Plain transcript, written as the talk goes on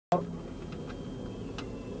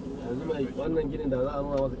yanzu mai wannan ginin da za a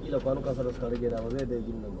nuna masa kila kwanukan sa da suka rage da ba zai da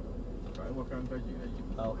ginin nan ba kai makaranta ke aiki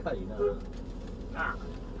a kai na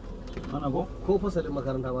ana ko fasalin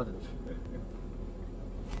makaranta ba da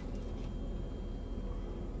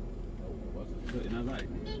shi ina za a yi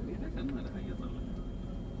ne da kan da hanyar tsallaka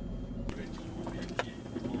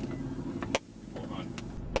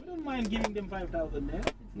we don't mind giving them 5,000 there.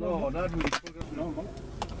 No, not me. No.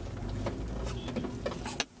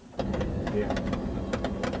 Yeah.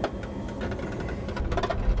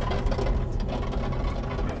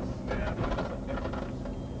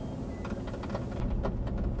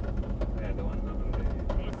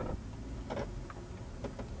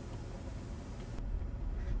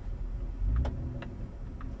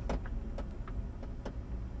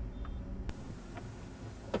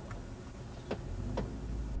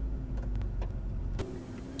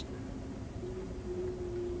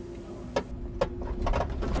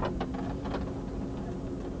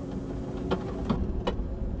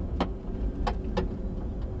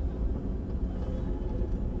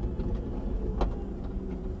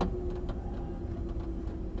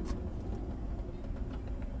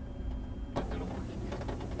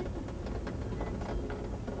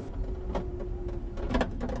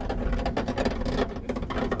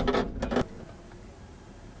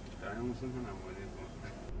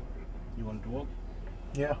 You want to walk?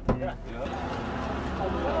 Yeah.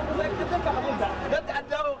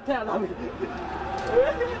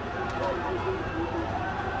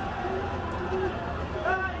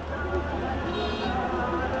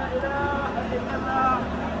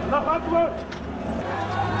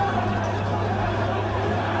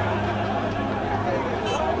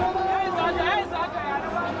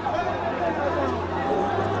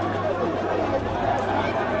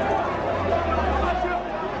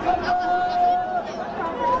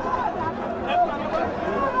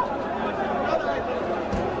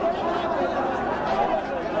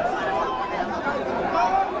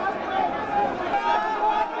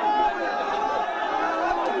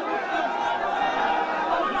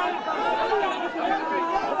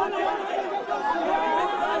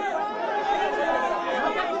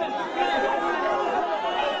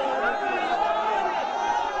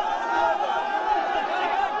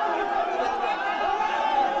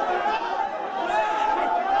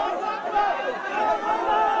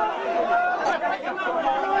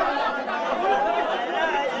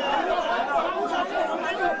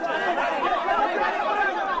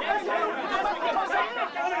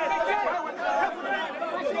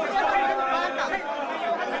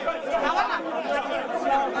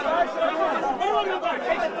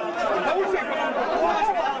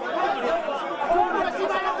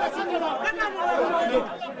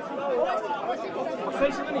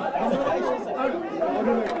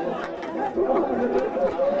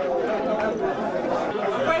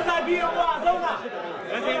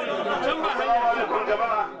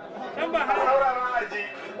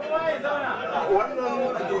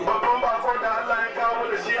 Wannan babban bako da Allah ya kawo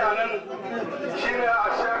da shi a nan shine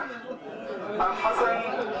Shaykh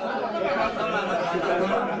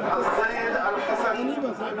Hassan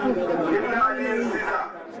ibn Ali Cisse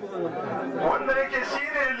wanda yake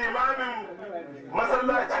shine limamin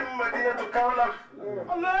masallacin Madinatu Kaulaf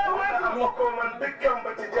wanda a makoman dukkan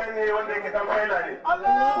batijani wanda yake dan faila ne. An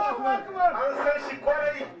san shi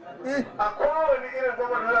kwarai a kowane irin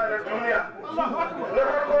gwamnati na duniya. Na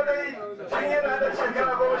farko dai shi yana da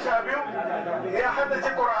shekara 12 ya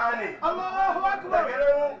haddace Qur'ani. Daga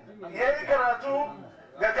nan ya yi karatu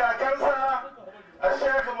ga kakansa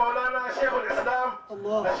الشيخ مولانا شيخ الإسلام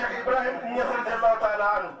الشيخ إبراهيم رضي الله تعالى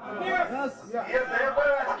عنه.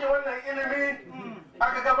 يبقى أتكي وانا إلمي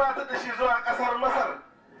أكبات الشيزو عن أسر مصر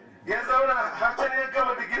يزونا حتى يقام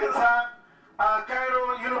دقينسا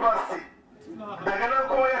كايرو يونيفرسيتي. دقنا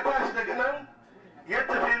كو يتاش دقنا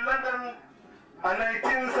يتفي لندن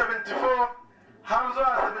 1974 حمزة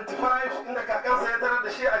 75 إنك كاكاسا يترد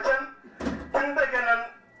الشيء أجن تندقنا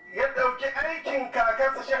ya ɗauki aikin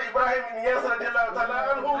kakansa Shaykh Ibrahim Inyas radiyallahu ta'ala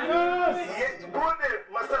anhu ya bude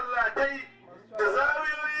masallatai da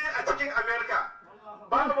zawiyoyi a cikin Amerika.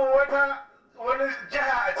 Babu wani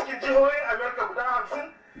jiha a cikin jihohin Amerika guda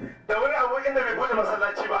 50 da wani abu inda bai bude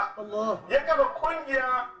masallaci ba. Ya kafa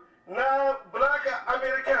kungiya na Black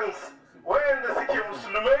Americans wayanda suke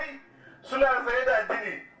musulmai suna tsaye da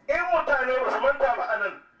addini. In mutane ba su manta ba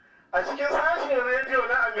anan a cikin sashen rediyo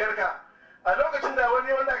na Amerika a lokacin da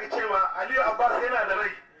wani wanda ake ce ma Aliyu Abbas yana da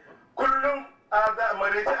rai kullum a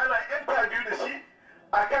maraice ana interview da shi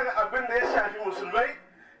akan abin da ya shafi musulmai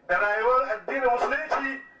da rayuwar addinin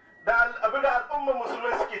musulunci da abin da al'ummar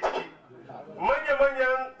musulmai suke ciki.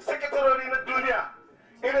 Manya-manyan sakatarori na duniya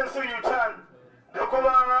irin su Yutan da kuma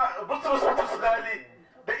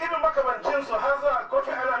cikinsu har zuwa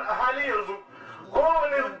Kofi Annan a hali yanzu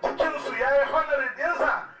kowane cikinsu ya yi honorin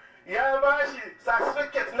ɗinsa ya ba shi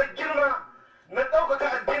certificate na girma na ɗaukaka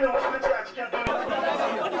addinin musulunci a cikin duniya.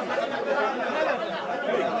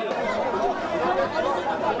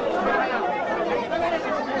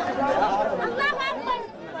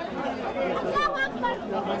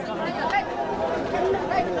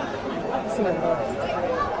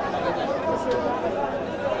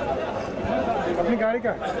 अपनी गाड़ी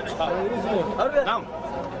का नाम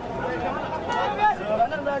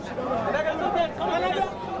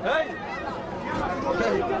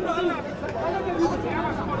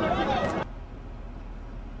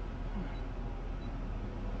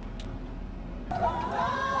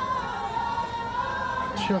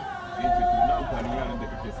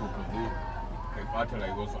ɓata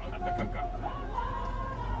rayuwarsu da kanka.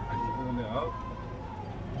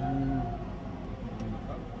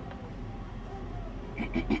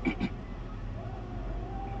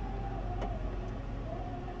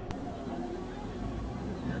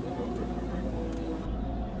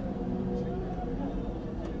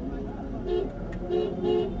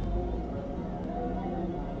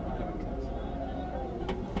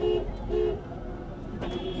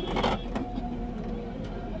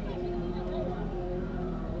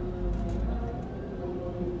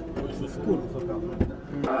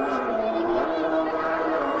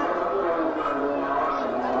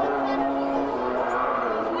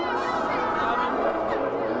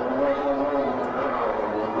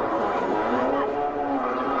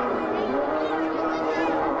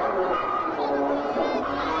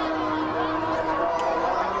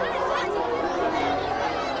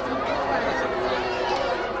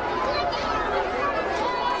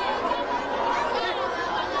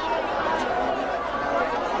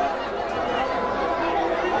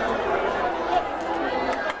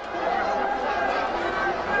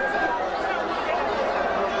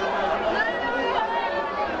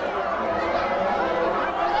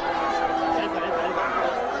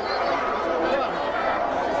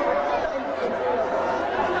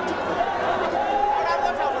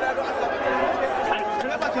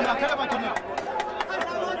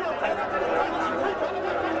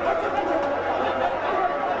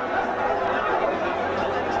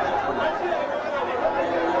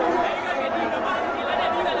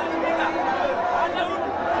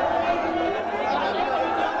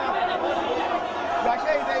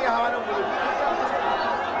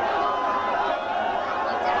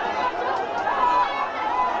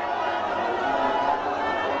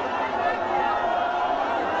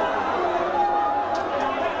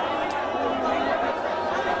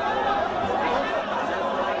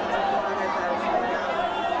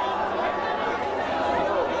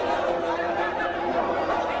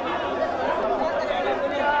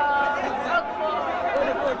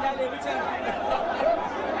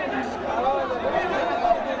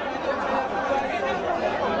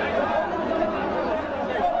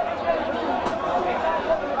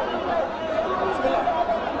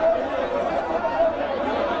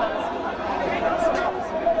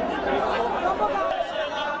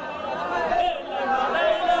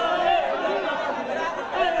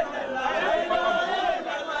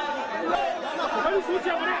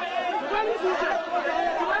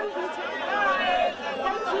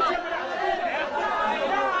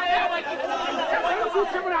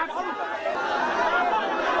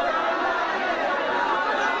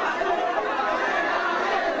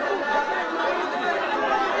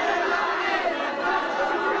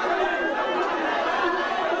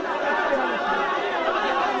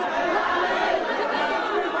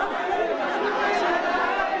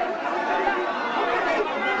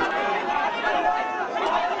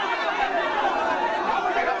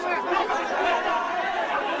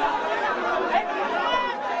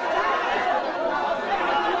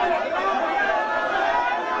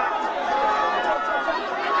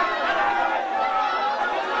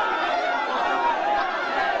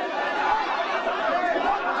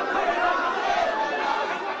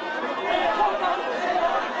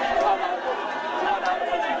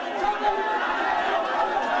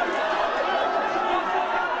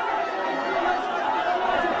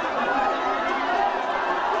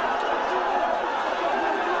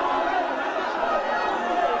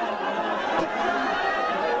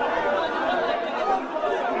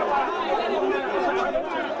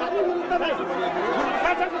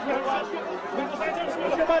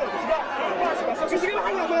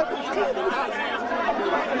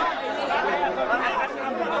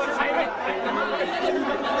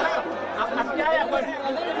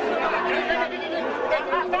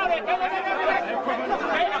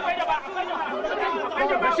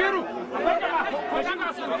 Bashiru,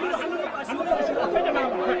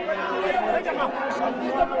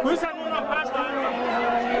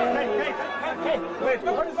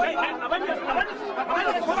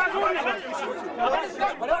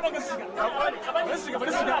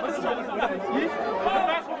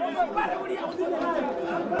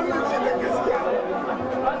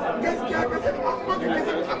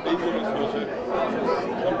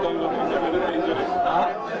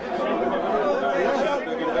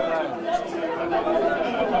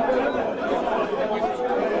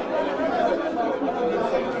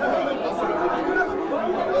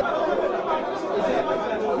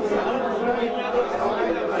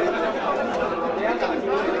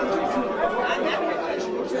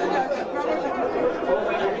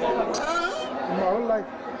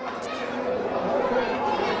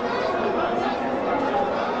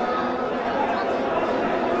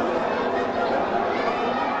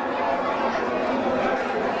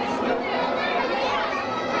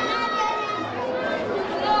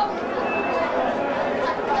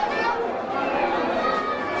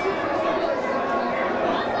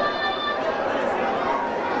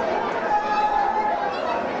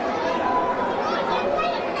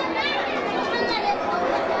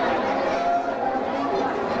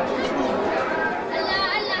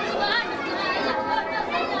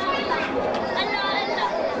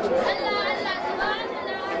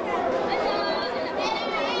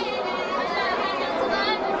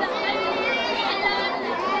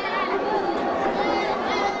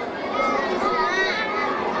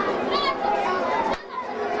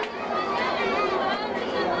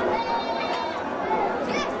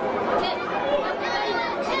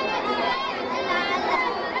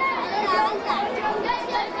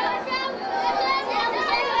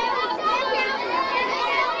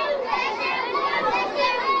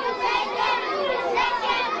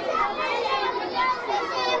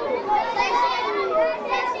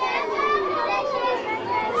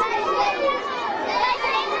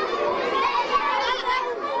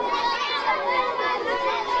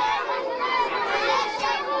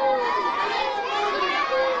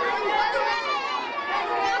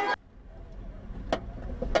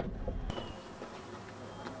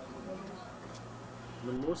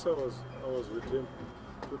 Musa I was with him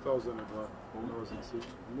 2001 when I was in sea.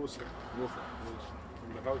 Musa.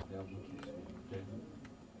 In the house.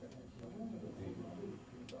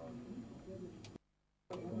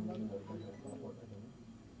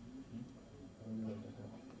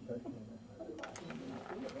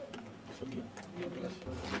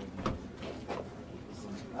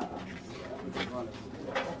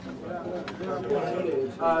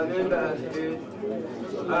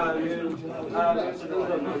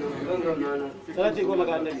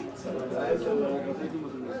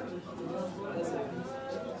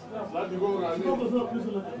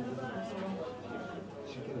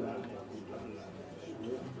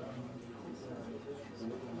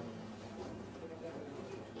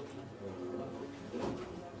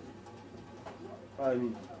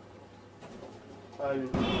 Amin.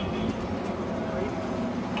 Amin.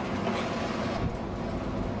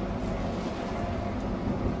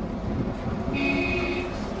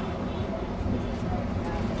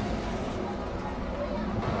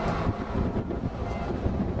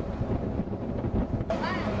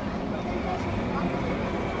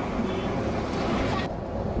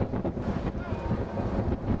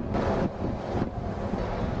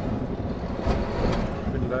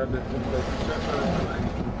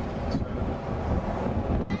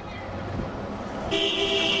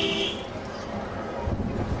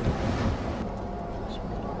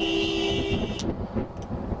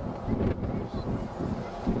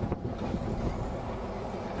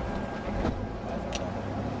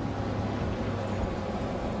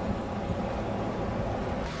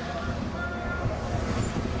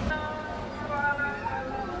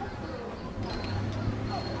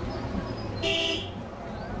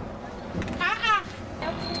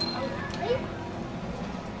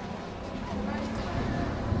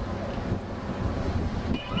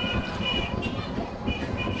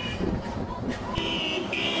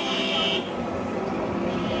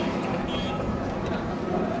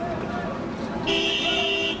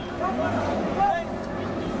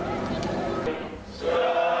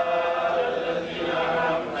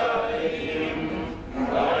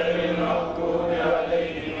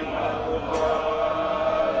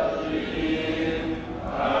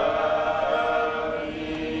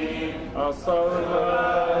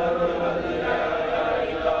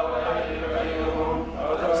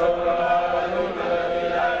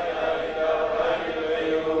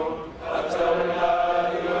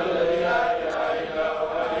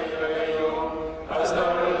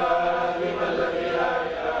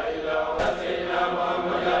 سيدنا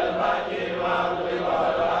محمد الفاتح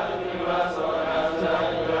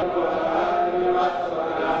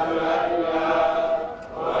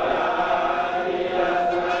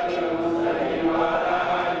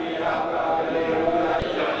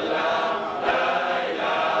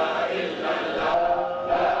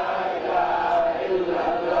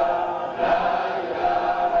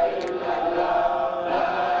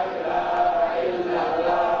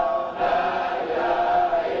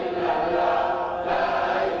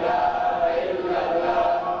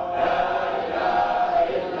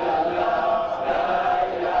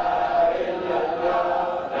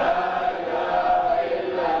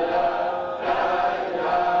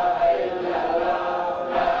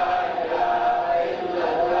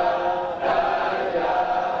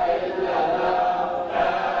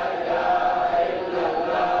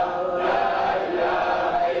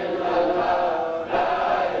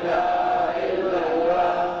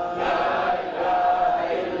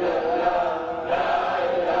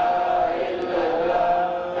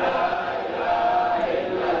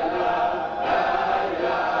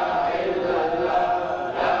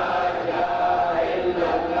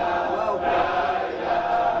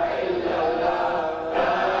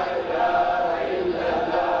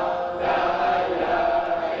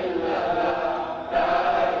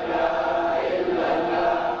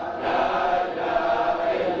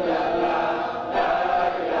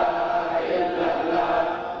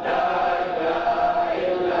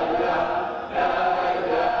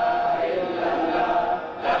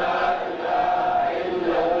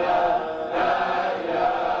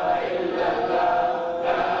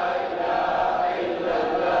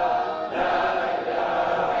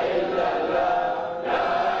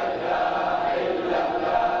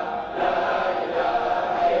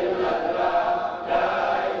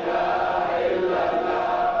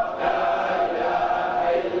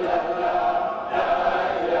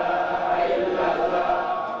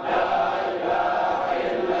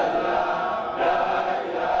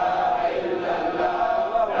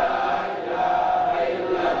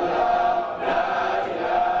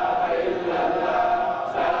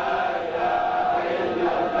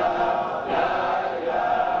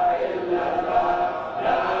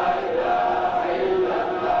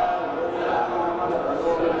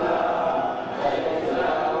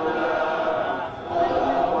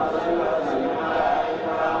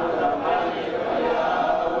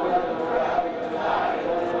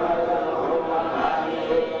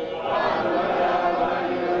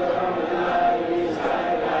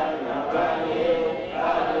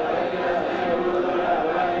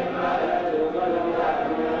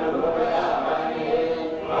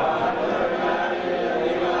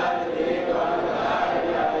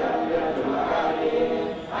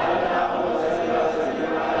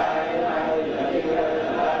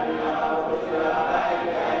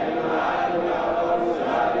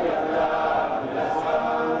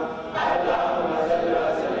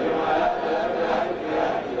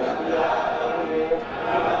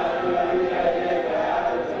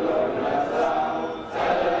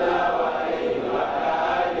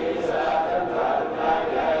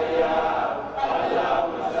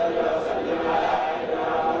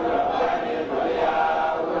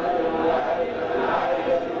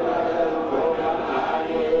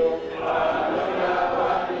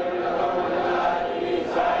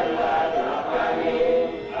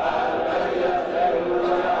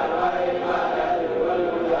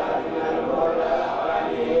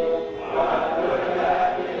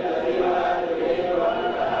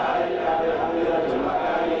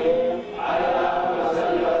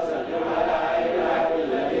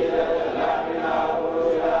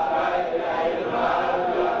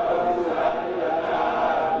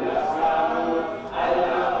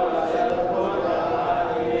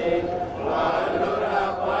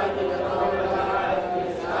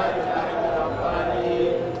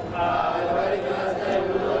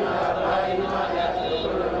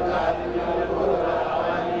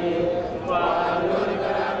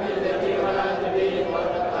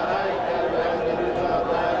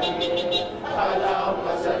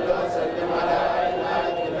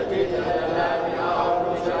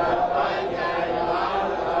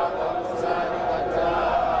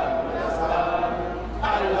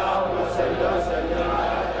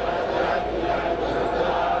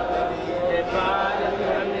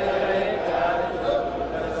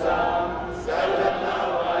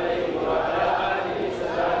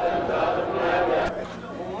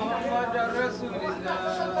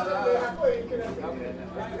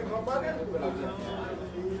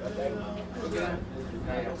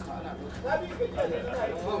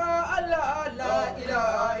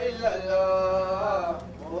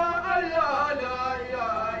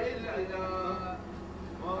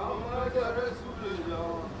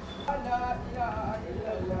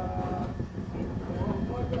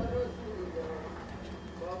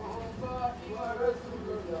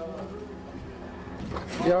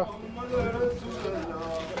Yeah.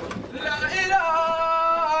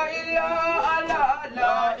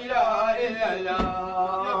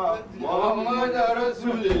 محمد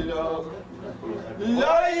رسول الله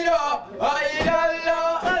لا إله إلا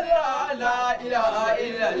الله لا إله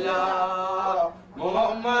إلا الله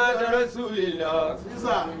محمد رسول الله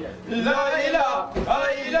لا إله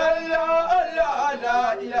إلا الله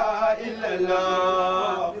لا إله إلا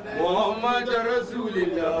الله محمد رسول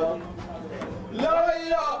الله لا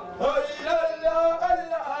إله إلا الله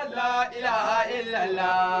لا إله إلا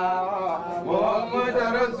الله محمد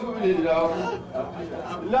رسول الله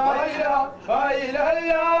لا إله إلا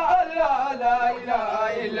الله لا إله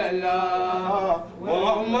إلا الله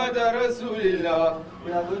محمد رسول الله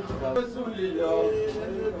رسول الله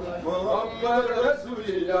محمد رسول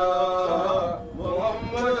الله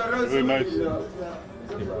محمد رسول الله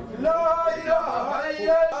لا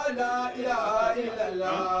إله إلا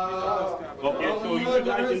الله Okay, so you should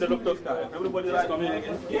write in the doctor's card. Everybody is coming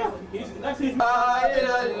again. Yeah, that's it. لا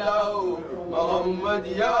إله إلا الله محمد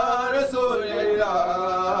يا رسول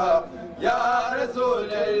الله يا رسول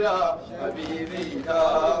الله حبيبي يا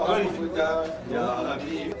محمد يا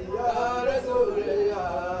حبيبي يا رسول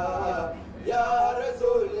الله يا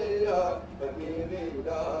رسول الله حبيبي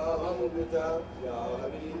يا محمد يا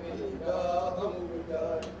حبيبي يا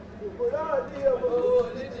محمد مرادي يا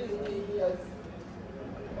مولدي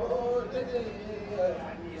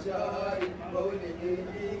شهر مولدي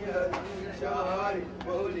شهر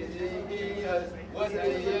مولدي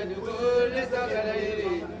وسيد كل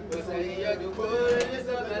ثقلين وسيد كل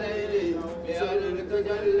ثقلين بأن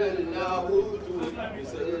تجلى اللاهوت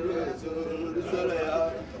بسر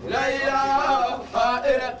سريا لا إله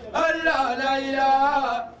إلا الله لا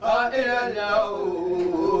إله إلا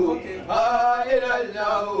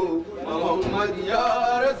الله محمد يا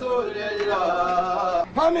رسول الله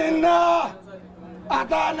فمنا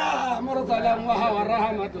أعطانا مرسلا وهو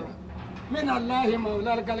الرحمة من الله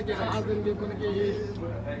مولى الخلق العظيم بكله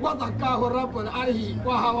وزكاه رب العرش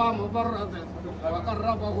وهو مبرز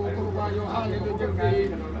وقربه قربا يحال لجرده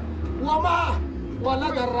وما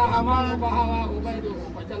ولد الرحمن فهو عبيده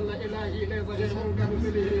فجل إلهي ليس شيء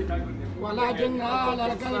كمثله ولكن على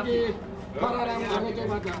الخلق فررا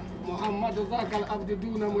ورجبة محمد ذاك العبد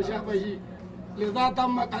دون مشابه لذا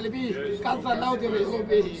تم قلبي قد صلوت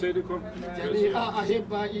بحبه جميع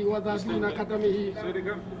أحبائي وذا دون قدمه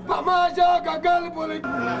فما جاك قلب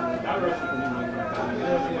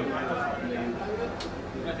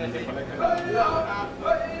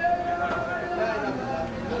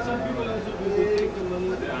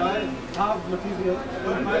Half material,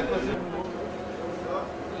 5%.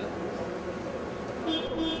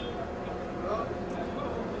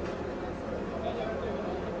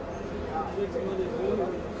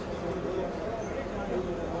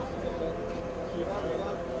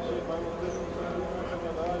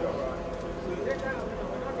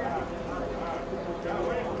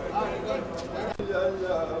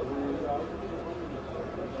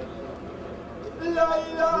 لا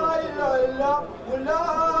إله إلا الله ولا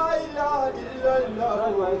إله إلا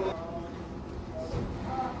الله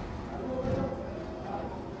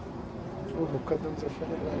مقدم سفر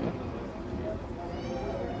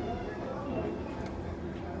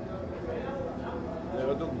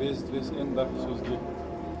يغدوك بيست ان داك سوزدي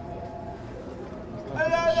لا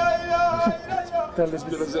إله إلا الله تلس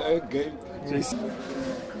بلزقك جاي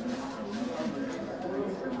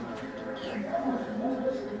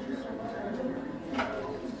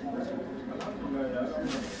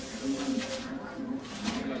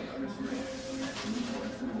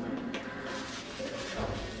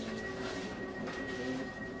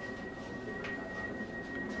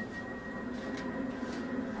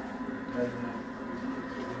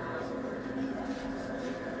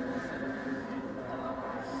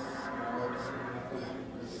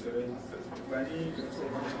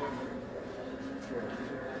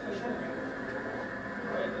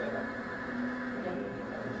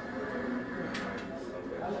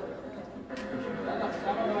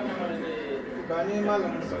Bani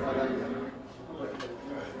malam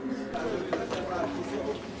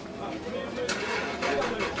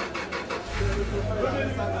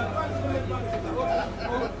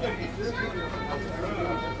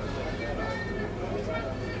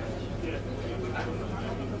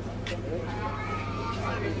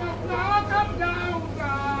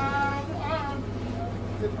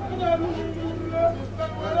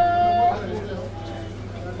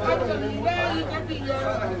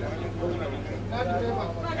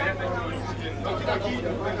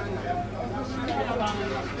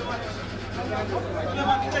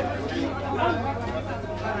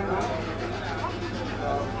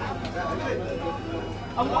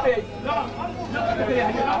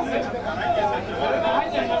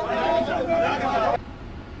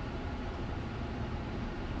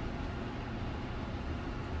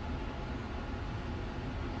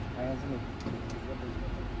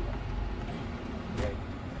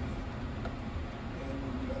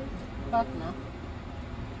Partner.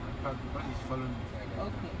 What is following me?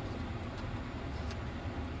 Okay.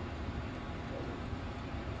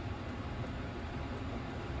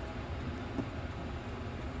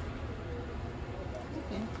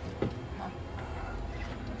 I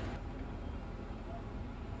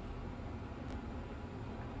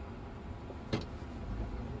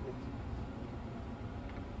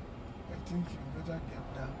think you better get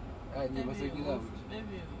down.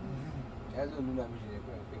 Maybe.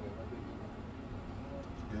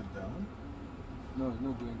 Get down? No, it's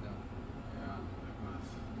not going down. Yeah, because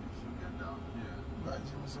if you get down here, But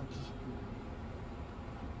you was okay.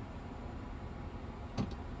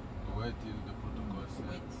 wait till the protocol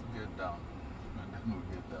says get down, and then we'll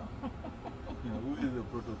get down. Who is the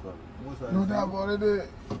protocol? Musa No, is they have already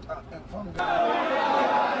informed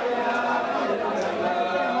them.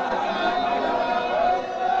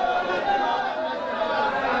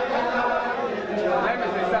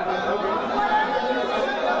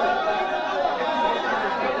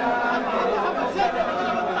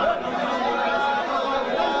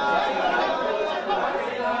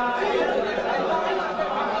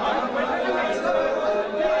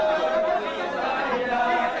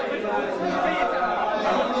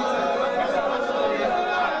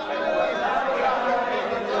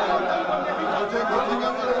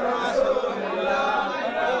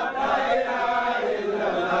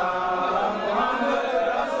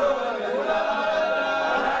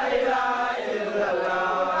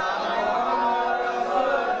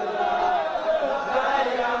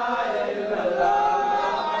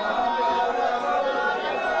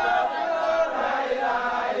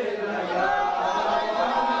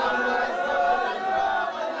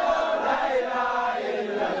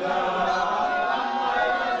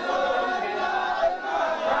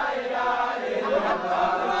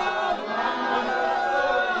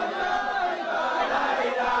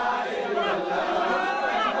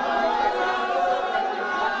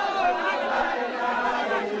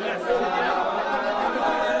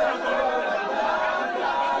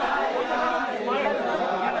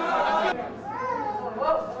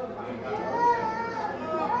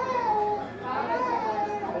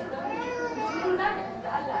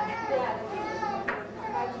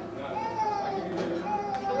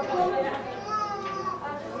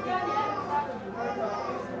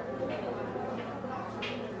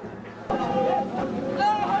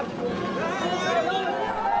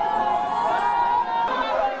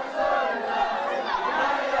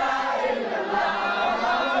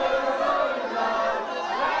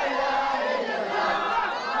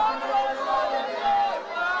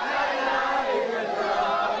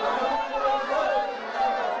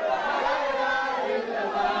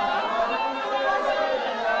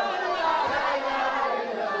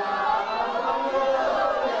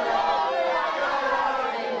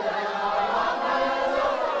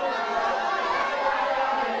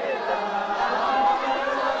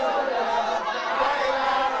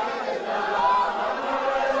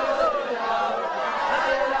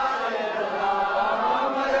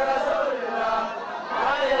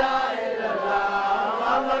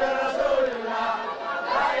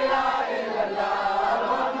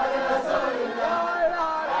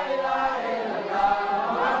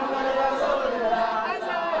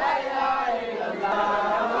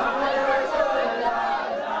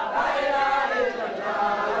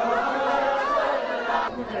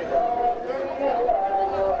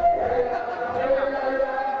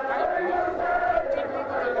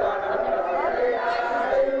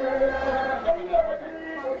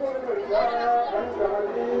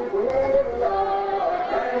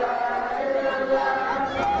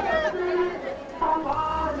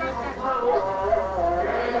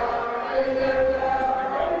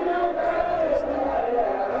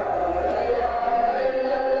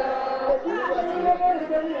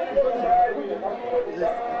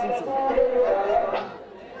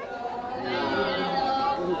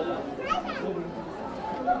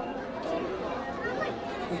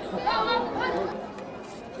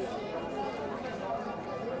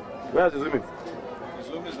 Where's the zooming? The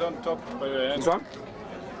zoom is down top by your hand. This one?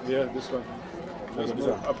 Yeah, this one. Just this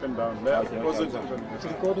move one. up and down. There, Okay, opposite. okay. It's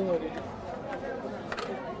recording already.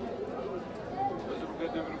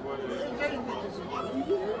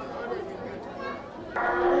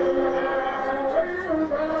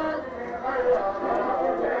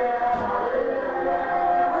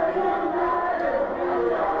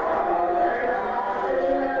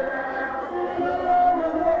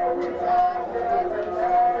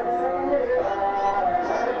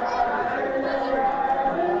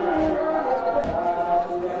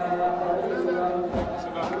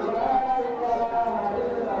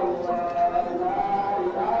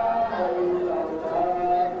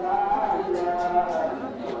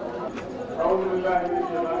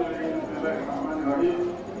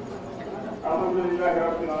 الحمد لله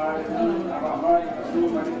رب العالمين الرحمن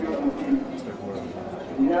الرحيم مالك يوم الدين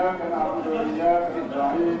إياك نعبد وإياك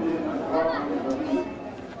نستعين اهدنا الصراط المستقيم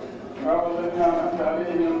صراط الذين أنعمت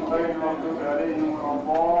عليهم غير المغضوب عليهم ولا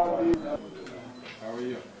الضالين.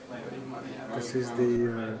 This is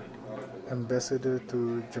the ambassador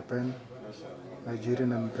to Japan,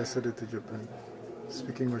 Nigerian ambassador to Japan,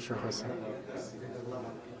 speaking with Shaykh Hassan.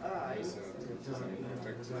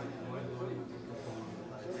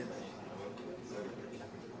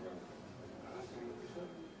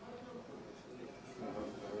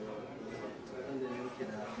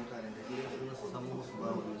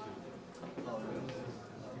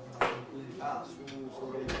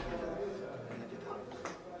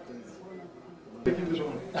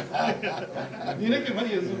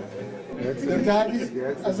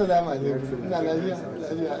 Assalamu alaikum. Ina lafiya.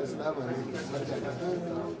 Lafiya. Assalamu alaikum.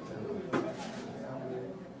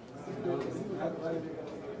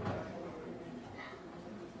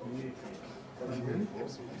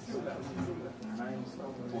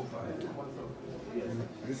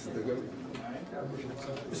 This is the girl.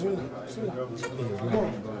 Bismillah.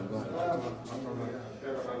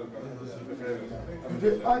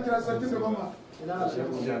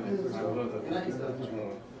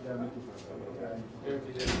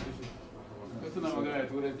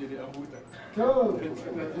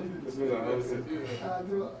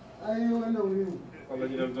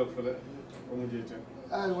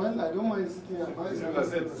 Well, I don't mind sitting here.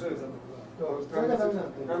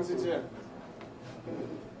 Come sit here.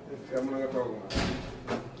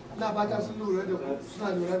 Na ba ta sun lura da ku,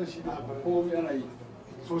 suna lura da shi da komai ana yi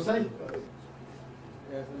sosai.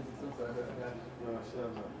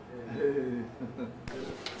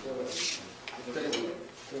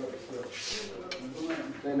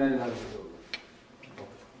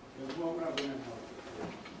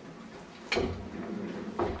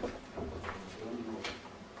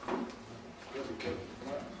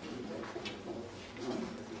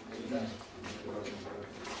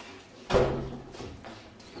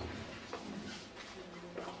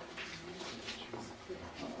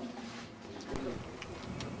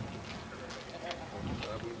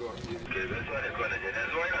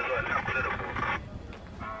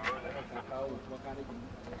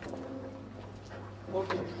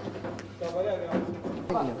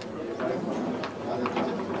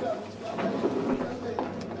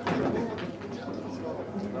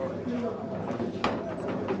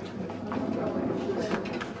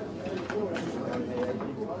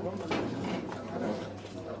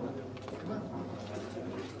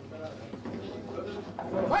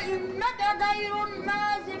 فإنك غير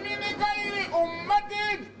الناس من غير أمة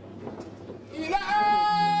إلى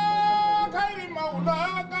غير مولى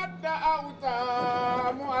قد دعوت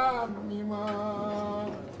مؤمما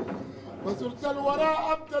وصرت الورى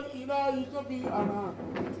عبد الإله شفيعنا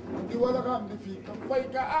والغمد في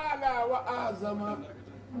كفيك أعلى وأعظم.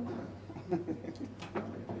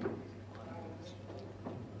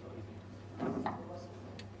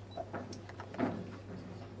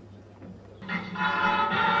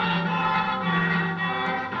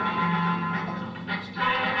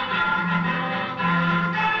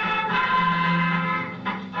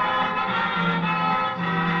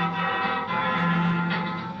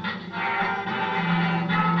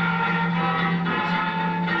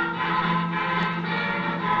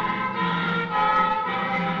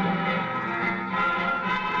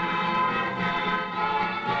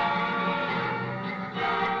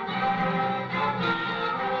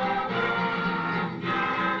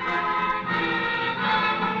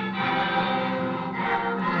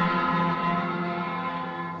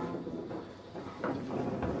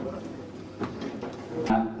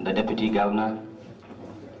 The Deputy Governor,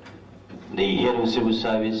 the Head of Civil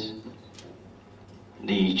Service,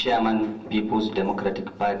 the Chairman, People's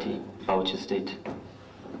Democratic Party, Bauchi State,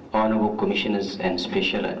 Honorable Commissioners and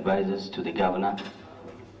Special Advisors to the Governor,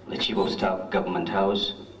 the Chief of Staff, Government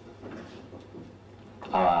House,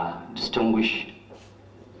 our distinguished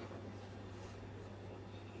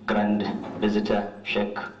grand visitor,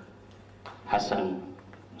 Shaykh Hassan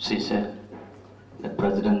Cisse, the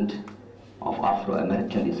President of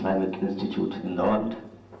Afro-American Islamic Institute in the world,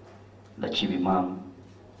 the Chief Imam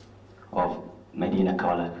of Medina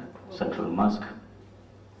Kaulak Central Mosque,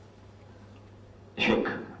 Sheikh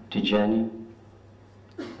Tijani,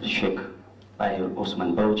 Sheikh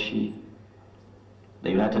Osman Bauchi,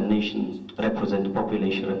 the United Nations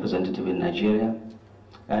Population Representative in Nigeria,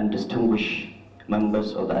 and distinguished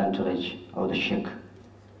members of the entourage of the Sheikh,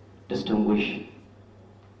 distinguished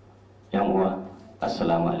Yamwa,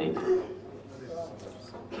 Assalamu alaikum.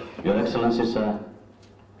 Your Excellency, sir,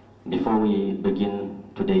 before we begin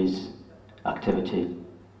today's activity,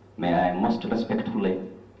 may I most respectfully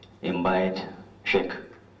invite Sheikh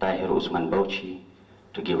Tahir Usman Bauchi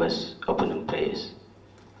to give us opening prayers.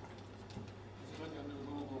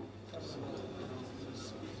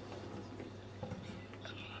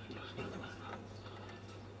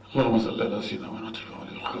 اللهم صل على سيدنا محمد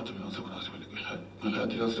وعلى الخاتم لما سبق ناصر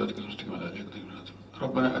والهادي الى صراطك المستقيم على اله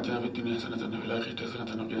ربنا اتنا في الدنيا حسنه وفي الاخره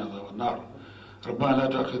حسنه وقنا عذاب النار ربنا لا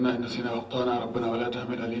تؤاخذنا ان نسينا واخطانا ربنا ولا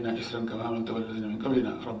تحمل علينا اسرا كما حملته على الذين من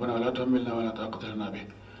قبلنا ربنا ولا تحملنا ولا طاقه لنا به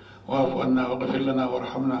واعف عنا واغفر لنا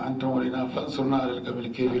وارحمنا انت ولينا فانصرنا على القوم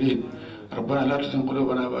الكافرين ربنا لا تزغ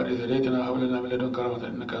قلوبنا بعد إذ هديتنا وهب لنا من لدنك رحمة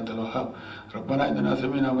إنك أنت الوهاب ربنا إننا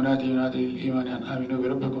سمعنا مناديا ينادي للإيمان أن آمنوا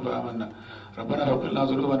بربكم فآمنا ربنا فاغفر لنا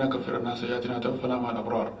ذنوبنا كفر عنا سيئاتنا وتوفنا مع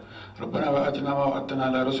الأبرار ربنا وآتنا ما وعدتنا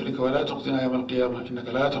على رسلك ولا تخزنا يوم القيامة إنك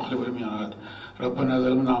لا تخلف الميعاد ربنا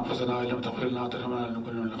ظلمنا أنفسنا وإن لم تغفر لنا وترحمنا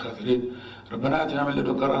لنكن من الخاسرين ربنا آتنا من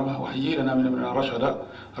لدنك رحمة وهيئ لنا من أمرنا رشدا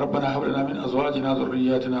ربنا هب لنا من أزواجنا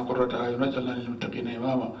ذرياتنا قرة أعين واجعلنا للمتقين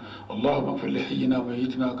إماما اللهم اغفر لحينا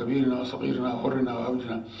وميتنا وكبيرنا وصغيرنا وحرنا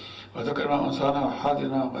وعبدنا وذكرنا وأنسانا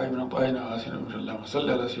وحاضرنا وقائمنا وطائنا وآسنا من الله وصل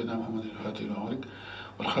على سيدنا محمد الفاتح وعمرك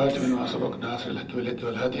والخاتم لما سبق ناصر الحق بالحق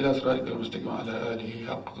والهادي إلى صراطك المستقيم وعلى آله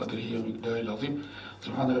حق قدره ومقداره العظيم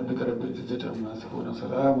سبحان ربك رب العزة عما يصفون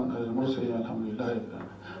سلام على المرسلين الحمد لله رب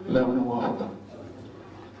العالمين لا من موافقة.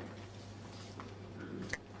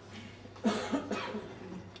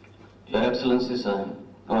 Your Excellency, sir,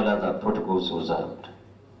 all other protocols observed.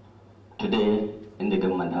 Today, in the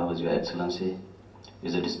Government House, Your Excellency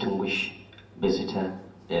is a distinguished visitor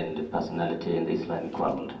and personality in the Islamic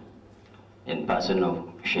world. In person of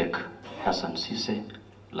Shaykh Hassan Cisse,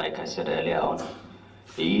 like I said earlier on,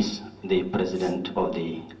 he is the president of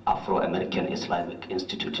the Afro-American Islamic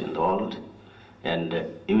Institute in the world, and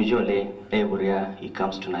usually every year he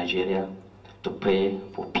comes to Nigeria to pray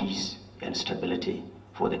for peace and stability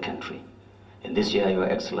for the country. And this year, Your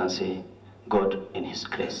Excellency, God in His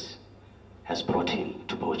grace has brought him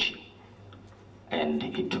to Bauchi. And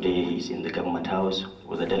today he's in the Government House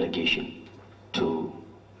with a delegation to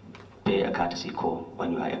pay a courtesy call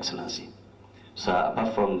on Your Excellency. So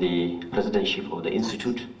apart from the presidentship of the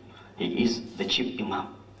Institute, he is the chief imam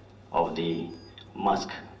of the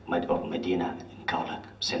Mosque of Medina in Kaulak,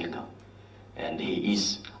 Senegal. And he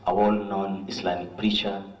is a well-known Islamic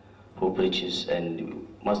preacher who preaches, and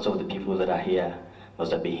most of the people that are here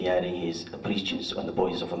must have been hearing his preachings on the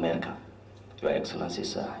Voice of America. Your Excellency,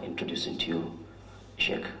 sir, introducing to you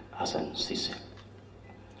Shaykh Hassan Cisse.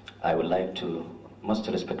 I would like to most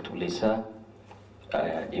respectfully, sir,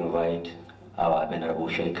 invite our Venerable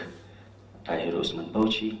Sheikh Tahir Usman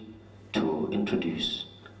Bauchi to introduce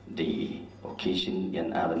the occasion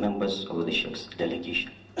and other members of the Sheikh's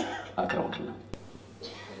delegation. Akramakallah.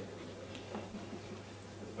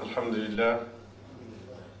 Alhamdulillah.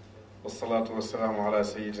 Wassalatu wassalamu ala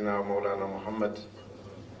Sayyidina wa Mawlana Muhammad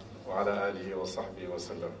wa ala alihi wa sahbihi wa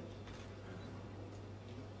sallam.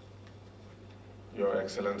 Your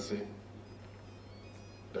Excellency,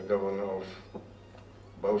 the Governor of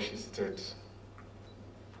Bauchi State,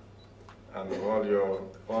 and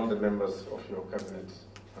all the members of your cabinet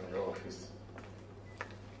and your office.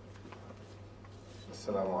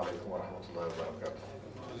 Assalamu alaikum wa rahmatullahi wa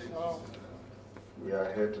barakatuh. We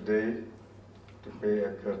are here today to pay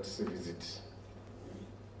a courtesy visit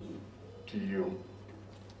to you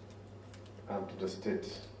and to the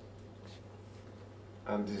state.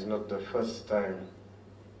 And this is not the first time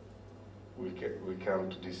we come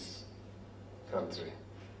to this country.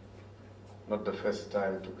 Not the first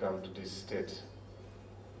time to come to this state.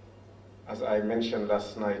 As I mentioned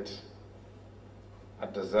last night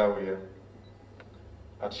at the Zawiya,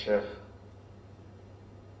 at Sheikh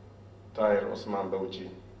Tahir Usman Bauchi,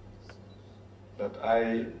 that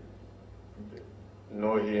I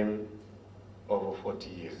know him over 40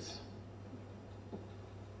 years.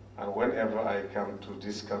 And whenever I come to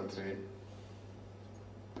this country,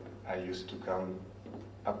 I used to come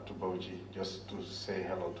up to Bauchi just to say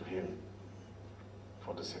hello to him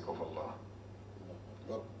for the sake of Allah.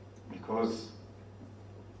 Because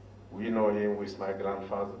we know him with my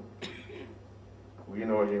grandfather, we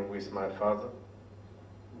know him with my father,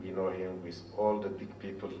 we know him with all the big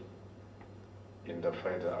people in the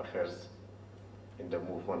further affairs in the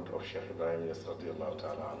movement of Shaykh Ibrahim Niass radiallahu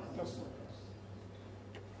ta'ala anhu.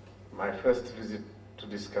 My first visit to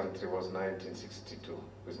this country was 1962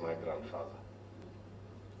 with my grandfather.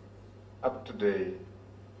 Up to today,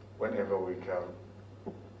 whenever we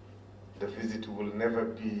come, the visit will never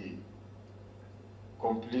be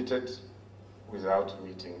completed without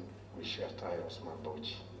meeting with Sheikh Tahir Osman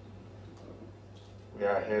Bauchi. We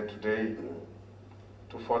are here today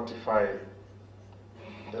to fortify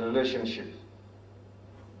the relationship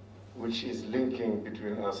which is linking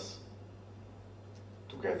between us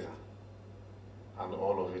together, and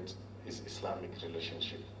all of it is Islamic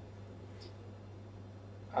relationship.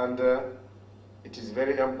 And it is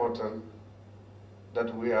very important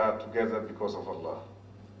that we are together because of Allah.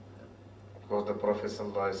 Because the Prophet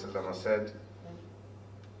ﷺ said,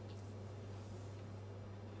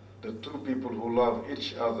 the two people who love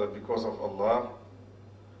each other because of Allah,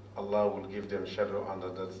 Allah will give them shelter under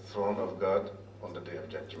the throne of God on the Day of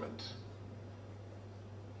Judgment.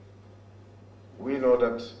 We know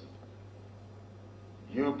that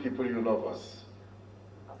you people, you love us.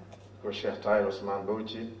 Because Sheikh Tahir Osman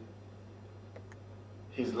Bauchi,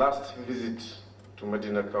 his last visit to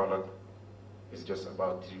Medina Kaulak is just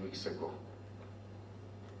about 3 weeks ago.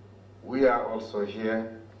 We are also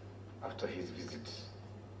here after his visit.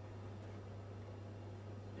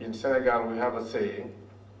 In Senegal, we have a saying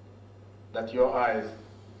that your eyes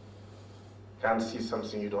can see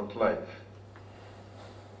something you don't like.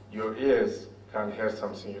 Your ears can hear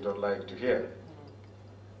something you don't like to hear.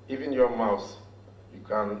 Even your mouth, you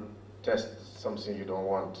can taste something you don't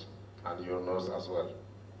want, and your nose as well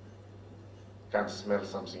can smell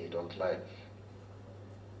something you don't like.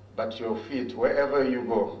 But your feet, wherever you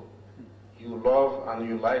go, you love and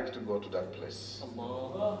you like to go to that place.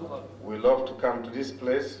 We love to come to this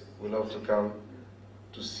place. We love to come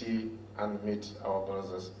to see and meet our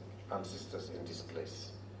brothers and sisters in this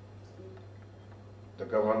place. The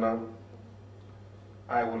governor,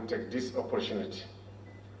 I will take this opportunity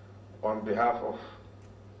on behalf of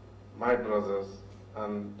my brothers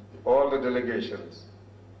and all the delegations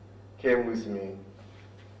came with me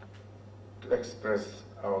to express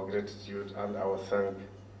our gratitude and our thanks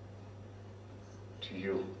to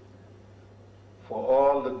you for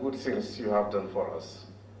all the good things you have done for us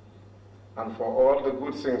and for all the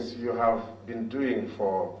good things you have been doing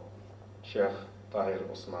for Sheikh Tahir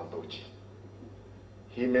Osman Bauchi.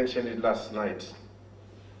 He mentioned it last night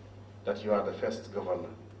that you are the first governor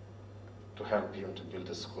to help him to build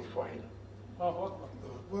a school for him.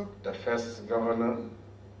 The first governor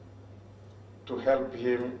to help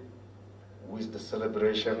him with the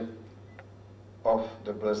celebration of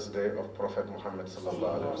the birthday of Prophet Muhammad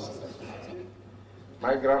sallallahu alaihi wasallam.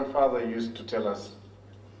 My grandfather used to tell us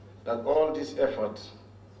that all this effort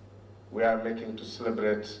we are making to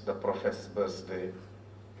celebrate the Prophet's birthday,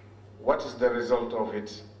 what is the result of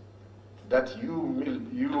it? That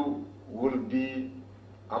you will be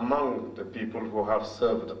among the people who have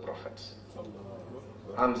served the Prophet.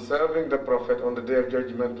 And serving the Prophet on the Day of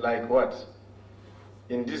Judgment like what?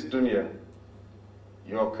 In this dunya,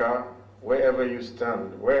 your car, wherever you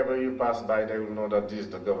stand, wherever you pass by, they will know that this is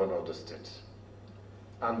the governor of the state.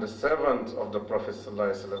 And the servants of the Prophet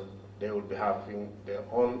ﷺ, they will be having their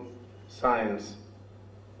own signs.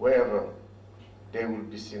 Wherever they will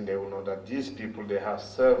be seen, they will know that these people, they have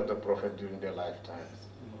served the Prophet during their lifetimes.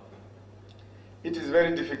 It is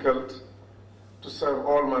very difficult to serve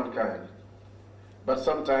all mankind. But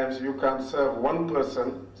sometimes you can serve one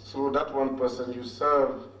person, through that one person you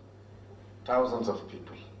serve thousands of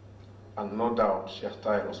people. And no doubt Sheikh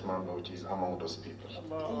Tahir Osman Bauchi is among those people.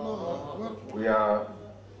 We are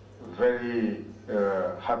very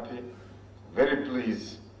happy, very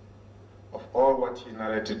pleased of all what he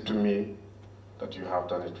narrated to me, that you have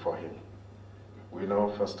done it for him. We know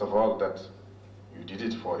first of all that you did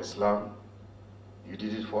it for Islam, you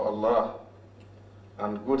did it for Allah,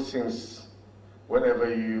 and good things,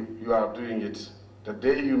 whenever you are doing it, the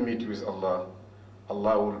day you meet with Allah,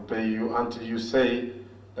 Allah will pay you until you say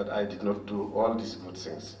that I did not do all these good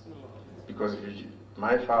things. Because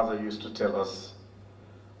my father used to tell us,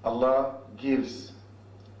 Allah gives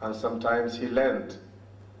and sometimes He lends,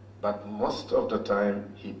 but most of the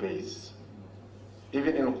time He pays.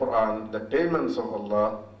 Even in Quran, the payments of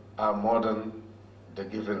Allah are more than the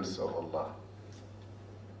givens of Allah.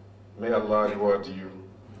 May Allah reward you.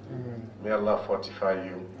 May Allah fortify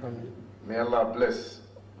you. May Allah bless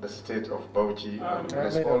the state of Bauchi and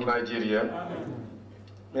bless all Nigeria.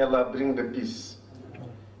 May Allah bring the peace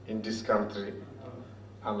in this country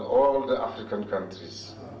and all the African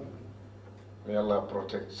countries. May Allah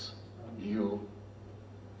protect you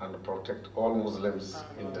and protect all Muslims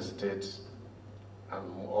in the state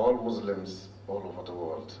and all Muslims all over the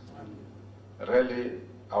world. Really,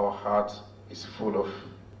 our heart is full of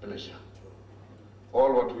pleasure.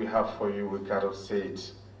 All what we have for you, we cannot say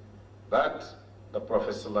it. But the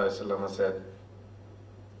Prophet ﷺ said,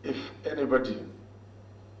 if anybody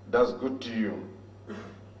does good to you,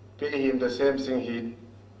 pay him the same thing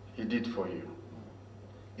he did for you.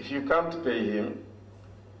 If you can't pay him,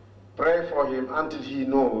 pray for him until he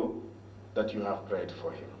knows that you have prayed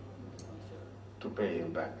for him, to pay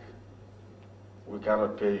him back. We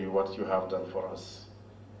cannot pay you what you have done for us.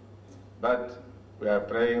 But we are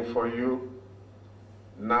praying for you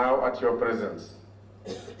now at your presence.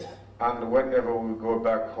 And whenever we go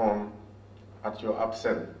back home at your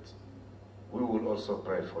absence, we will also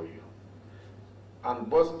pray for you. And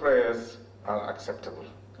both prayers are acceptable.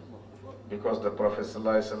 Because the Prophet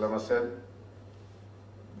ﷺ said,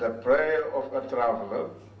 the prayer of a traveler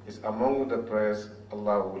is among the prayers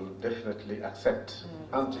Allah will definitely accept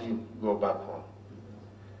until you go back home.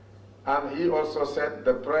 And he also said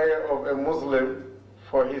the prayer of a Muslim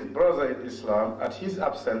for his brother in Islam at his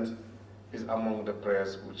absence is among the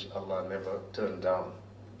prayers which Allah never turned down.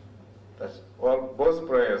 That's all, both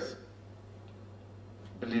prayers,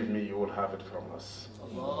 believe me, you will have it from us.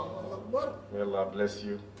 May Allah bless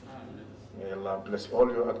you. May Allah bless all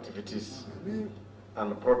your activities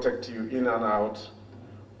and protect you in and out,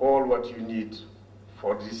 all what you need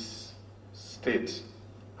for this state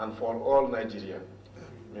and for all Nigeria.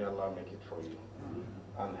 May Allah make it for you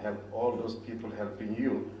and help all those people helping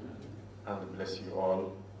you, and bless you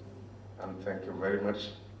all, and thank you very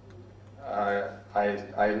much.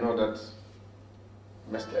 I know that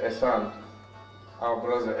Mr. Hassan, our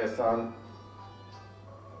brother Hassan,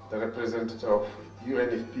 the representative of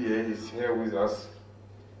UNFPA, is here with us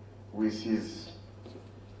with his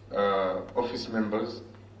office members.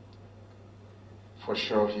 For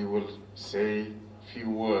sure he will say a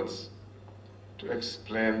few words to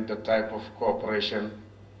explain the type of cooperation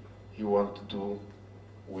he wants to do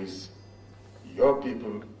with your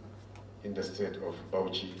people in the state of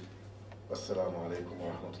Bauchi. Wassalamu alaikum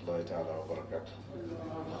wa rahmatullahi ta'ala wa barakatuh.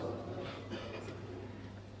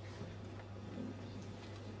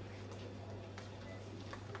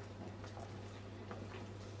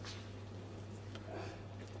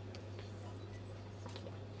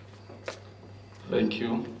 Thank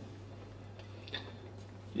you.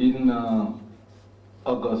 In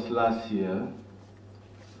August last year,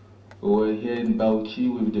 we were here in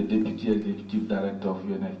Bauchi with the Deputy Executive Director of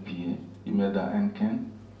UNFPA, Imelda Enken.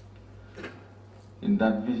 In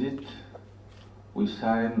that visit, we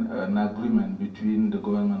signed an agreement between the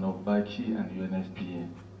government of Bauchi and UNFPA.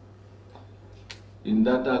 In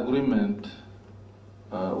that agreement,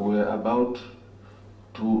 we are about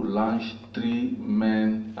to launch 3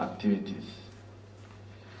 main activities.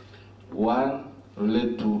 One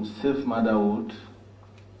relates to safe motherhood,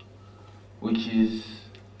 which is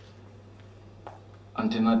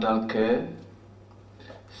antenatal care,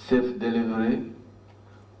 safe delivery,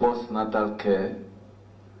 postnatal care.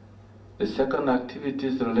 The second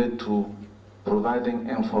activities relate to providing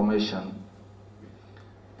information,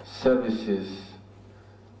 services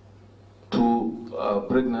to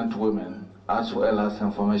pregnant women, as well as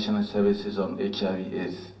information and services on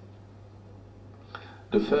HIV/AIDS.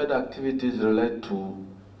 The third activities relate to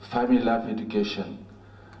family life education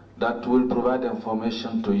that will provide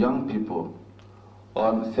information to young people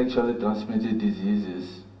on sexually transmitted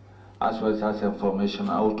diseases, as well as information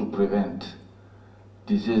how to prevent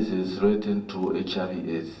diseases relating to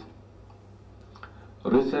HIV/AIDS.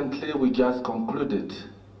 Recently, we just concluded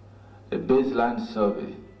a baseline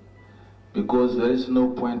survey, because there is no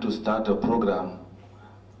point to start a program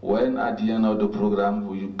when at the end of the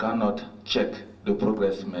program you cannot check the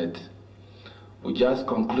progress made. We just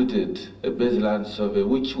concluded a baseline survey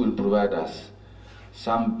which will provide us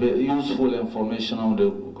some useful information on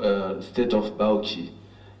the state of Bauchi,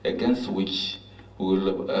 against which we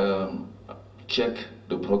will check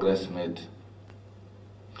the progress made.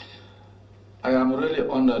 I am really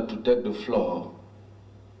honored to take the floor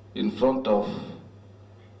in front of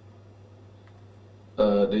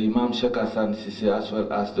the Imam Shaykh Hassan Cisse, as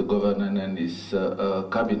well as the governor and his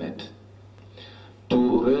cabinet,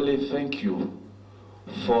 to really thank you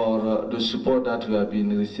for the support that we have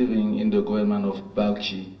been receiving in the government of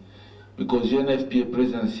Bauchi, because UNFPA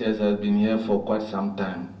presence here has been here for quite some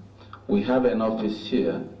time. We have an office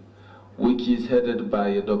here which is headed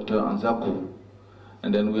by Dr. Anzaku,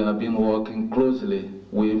 and then we have been working closely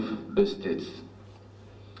with the states.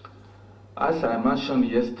 As I mentioned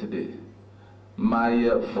yesterday, my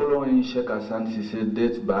following Shaykh Hassan Cisse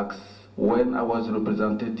dates back when I was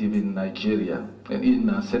representative in Nigeria, in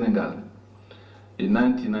Senegal, in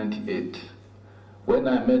 1998. When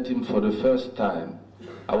I met him for the first time,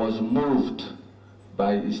 I was moved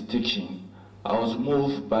by his teaching. I was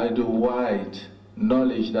moved by the wide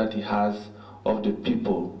knowledge that he has of the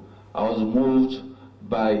people. I was moved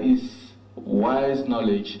by his wise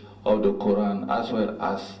knowledge of the Quran, as well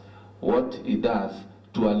as what he does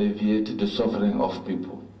to alleviate the suffering of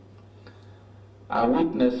people. I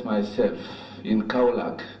witnessed myself in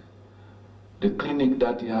Kaulak, the clinic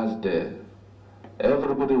that he has there.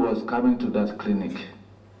 Everybody was coming to that clinic,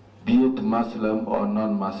 be it Muslim or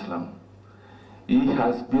non-Muslim. He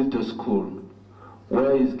has built a school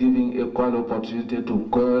where he's giving equal opportunity to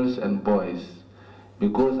girls and boys,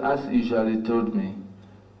 because as he usually told me,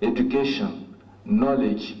 education,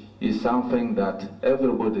 knowledge is something that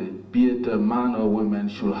everybody, be it a man or woman,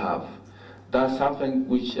 should have. That's something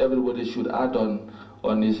which everybody should add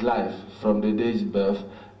on his life from the day's birth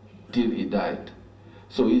till he died.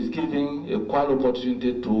 So he's giving equal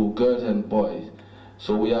opportunity to girls and boys.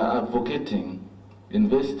 So we are advocating in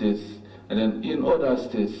these states and then in other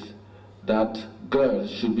states that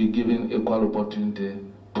girls should be given equal opportunity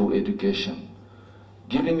to education.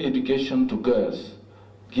 Giving education to girls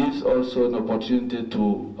gives also an opportunity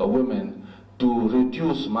to women to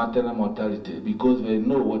reduce maternal mortality, because they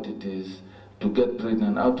know what it is to get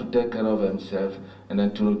pregnant, how to take care of themselves, and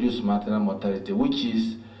then to reduce maternal mortality, which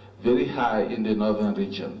is very high in the northern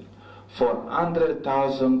region. For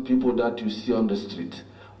 100,000 people that you see on the street,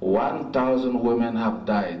 1,000 women have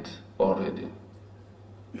died already.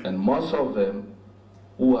 And most of them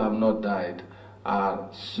who have not died are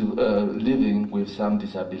living with some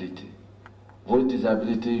disability. With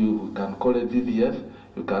disability, you can call it VVF,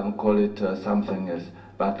 you can call it something else,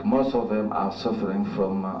 but most of them are suffering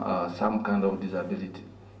from some kind of disability.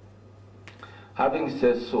 Having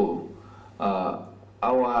said so,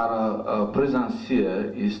 our presence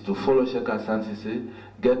here is to follow Shaykh Hassan Cisse,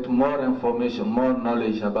 get more information, more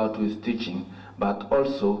knowledge about his teaching, but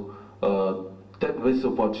also take this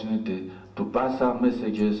opportunity to pass our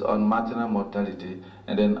messages on maternal mortality,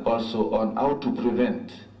 and then also on how to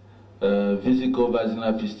prevent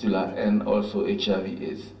vesico-vaginal fistula and also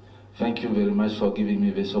HIV/AIDS. Thank you very much for giving me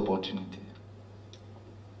this opportunity.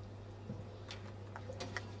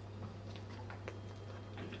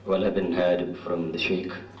 Well, having heard from the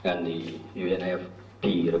Sheikh and the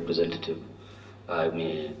UNFP representative, I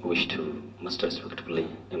may wish to most respectfully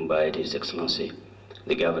invite His Excellency,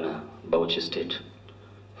 the Governor, Bauchi State,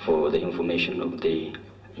 for the information of the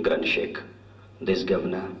Grand Sheikh. This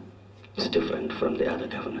governor is different from the other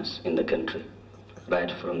governors in the country.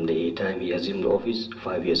 Right from the time he assumed office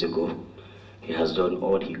 5 years ago, he has done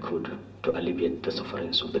all he could to alleviate the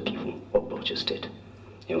sufferings of the people of Bauchi State.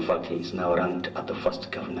 In fact, he is now ranked as the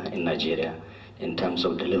first governor in Nigeria in terms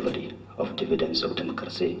of delivery of dividends of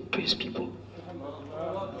democracy to his people.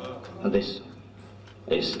 This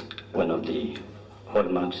is one of the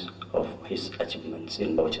hallmarks of his achievements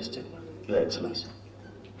in Bauchi State, Your Excellency.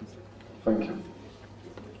 Thank you.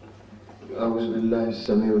 أعوذ بالله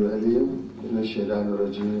السميع العليم من الشيطان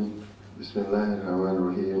الرجيم بسم الله الرحمن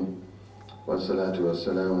الرحيم والصلاة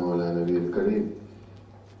والسلام على نبي الكريم.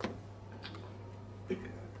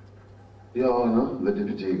 Your Honor, the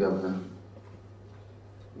Deputy Governor,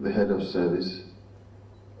 the Head of Service,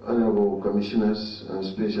 Honorable Commissioners and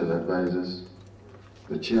Special Advisors,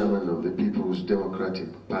 the Chairman of the People's Democratic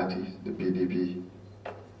Party, the PDP,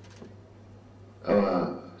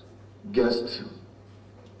 our guest,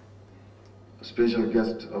 special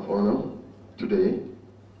guest of honor today,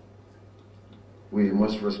 we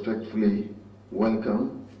must respectfully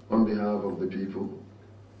welcome on behalf of the people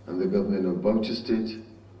and the government of Bauchi State,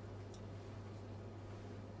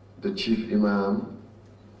 the Chief Imam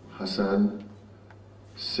Hassan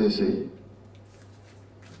Cisse,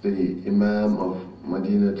 the Imam of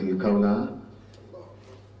Madinatul Kaula,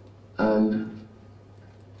 and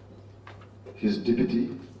his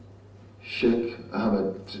deputy, Sheikh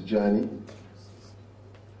Ahmed Tijani,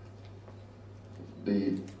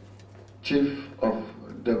 the Chief of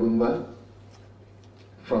Dagumba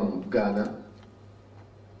from Ghana,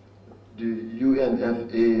 the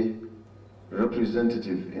UNFA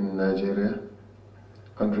representative in Nigeria,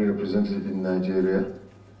 country representative in Nigeria,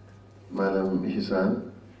 Madam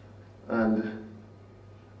Hassan, and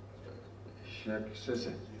Shaykh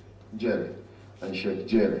Cisse, Jerry, and Sheikh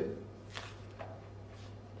Jerry.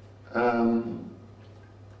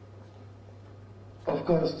 Of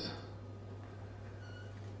course,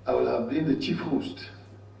 I will have been the chief host,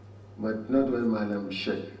 but not when Madam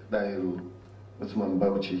Sheikh Dairu Uthman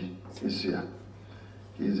Bauchi is here.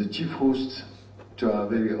 He is the chief host to our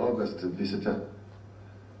very august visitor,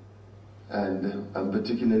 and I'm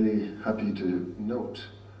particularly happy to note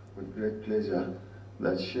with great pleasure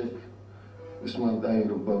that Sheikh Usman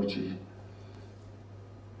Dairu Bauchi,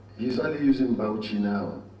 he's only using Bauchi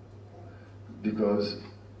now because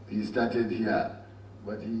he started here,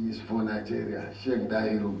 but he is for Nigeria, Sheikh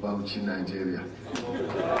Dairu Bauchi, Nigeria.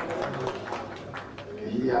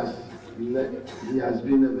 He has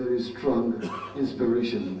been a very strong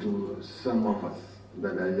inspiration to some of us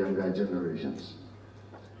that are younger generations.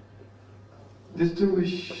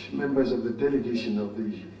 Distinguished members of the delegation of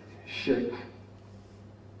the Sheikh,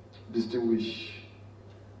 distinguished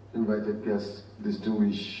invited guests,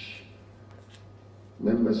 distinguished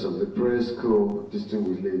members of the press corps,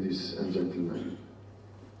 distinguished ladies and gentlemen.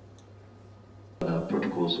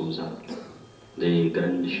 Protocols observed. The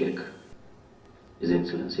Grand Sheikh, His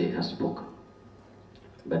Excellency, has spoken.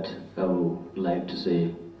 But I would like to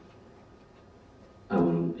say, I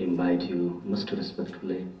will invite you most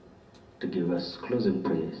respectfully to give us closing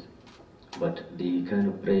prayers. But the kind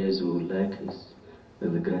of prayers we would like is the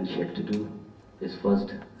Grand Sheikh to do is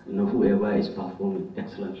first, whoever is performing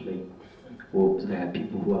excellently, there are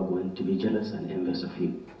people who are going to be jealous and envious of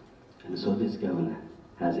you. And so this governor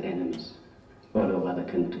has enemies all over the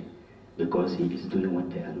country because he is doing what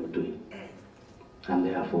they are not doing. And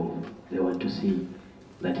therefore, they want to see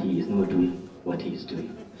that he is not doing what he is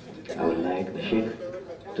doing. I would like the Sheikh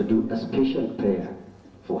to do a special prayer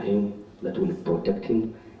for him that will protect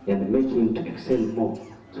him and make him to excel more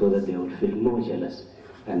so that they will feel more jealous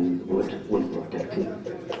and what will protect him.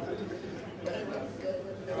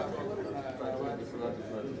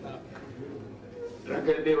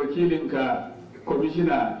 Ranka dai wakilinka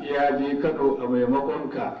kwamishina ya je Kano a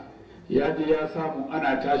maimakonka ya je ya samu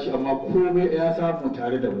ana tashi amma komai ya samu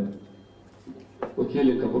tare da mu.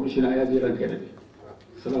 Wakilinka kwamishina ya je ranka da ne.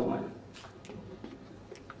 Assalamu alaikum.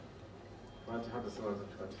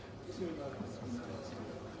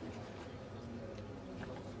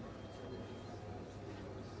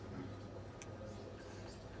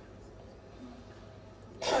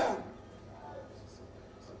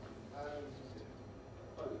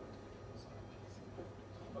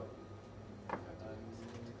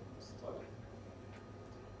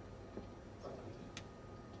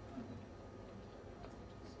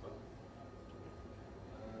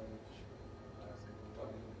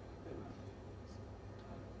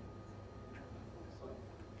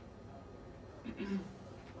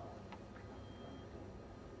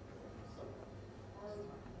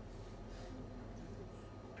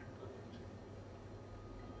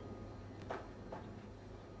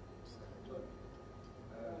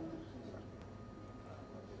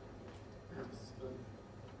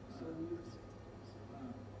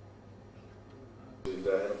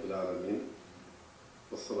 لله رب العالمين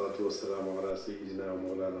والصلاة والسلام على سيدنا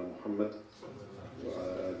ومولانا محمد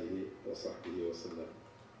وعلى آله وصحبه وسلم.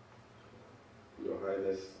 Your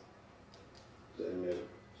Highness, the Emir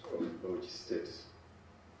of Bauchi State.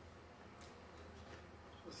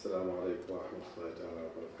 Assalamu alaikum wa rahmatullahi wa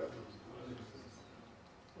barakatuh.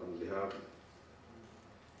 On behalf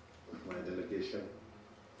of my delegation,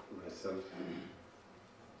 myself,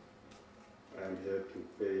 I am here to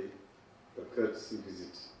pay a courtesy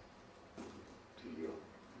visit to you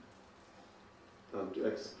and to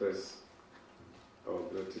express our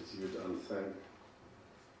gratitude and thank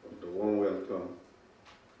of the warm welcome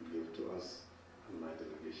you gave to us and my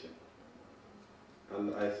delegation.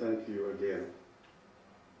 And I thank you again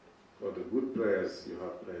for the good prayers you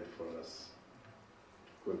have prayed for us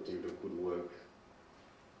to continue the good work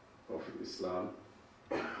of Islam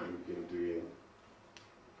you've been doing,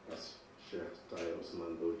 as Sheikh Hassan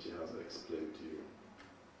Cisse has explained to you.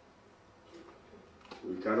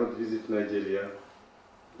 We cannot visit Nigeria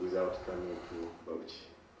without coming to Bauchi.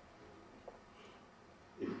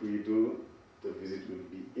 If we do, the visit will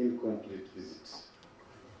be incomplete visit.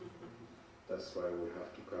 That's why we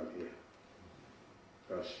have to come here.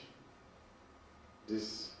 Gosh,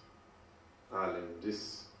 this alim,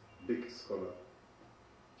 this big scholar,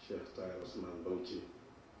 Sheikh Hassan Cisse,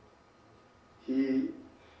 he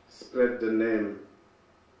spread the name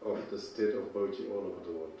of the state of Bauchi all over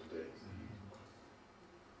the world today.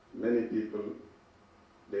 Many people,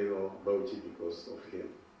 they know Bauchi because of him.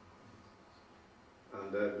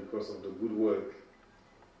 and because of the good work,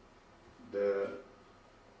 the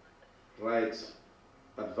right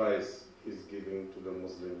advice he's giving to the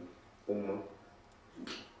Muslim Ummah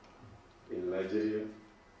in Nigeria,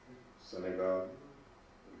 Senegal,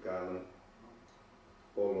 Ghana,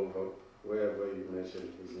 all over, wherever you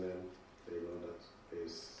mention his name, they know that there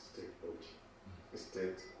is state Boji, a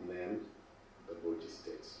state named the Boji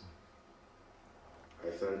State.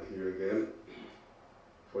 I thank you again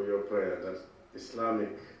for your prayer that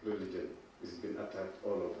Islamic religion is being attacked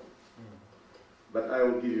all over. But I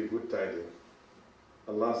will give you good tidings.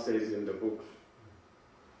 Allah says in the book,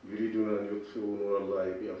 يُرِيدُونَ أَن يُطْفِئُوا نُورَ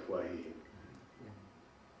اللَّهِ بِأَفْوَاهِهِمْ.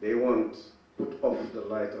 They want to put off the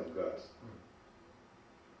light of God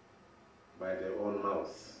by their own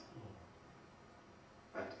mouths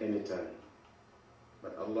at any time.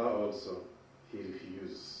 But Allah also, He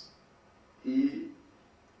refuses. He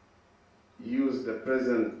used the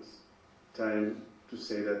present time to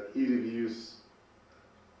say that He refuses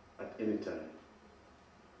at any time.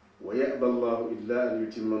 وَيَأْبَى اللَّهُ إِلَّا أَن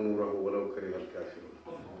يُتِمَّ نُورَهُ وَلَوْ كَرِهَ الْكَافِرُونَ.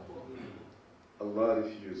 Allah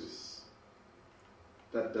refuses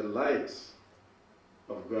that the light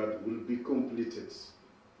of God will be completed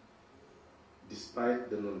despite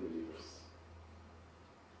the non-believers.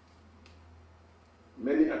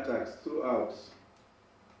 Many attacks throughout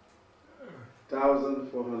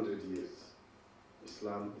 1,400 years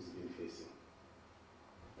Islam has been facing.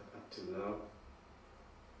 But up till now,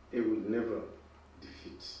 it will never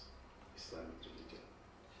defeat Islamic religion.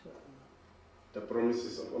 The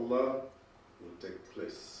promises of Allah will take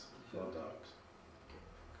place, no doubt.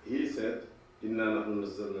 He said, "Inna nahnu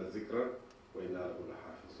nazzalna dhikra wa inna lahu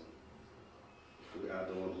lahafizun." We are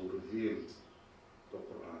the one who revealed the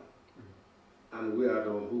Quran, and we are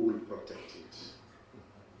the one who will protect it.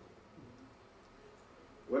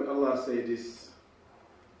 When Allah said this,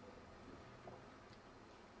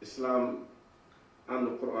 Islam and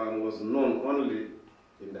the Quran was known only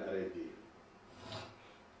in the Arabia.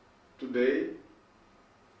 Today,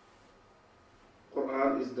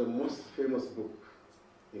 Quran is the most famous book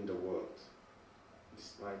in the world,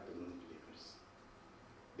 despite the non-believers.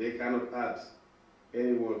 They cannot add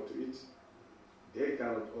any word to it. They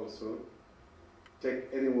cannot also take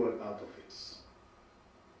any word out of it.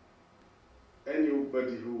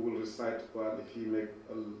 Anybody who will recite Quran, if he make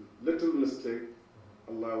a little mistake,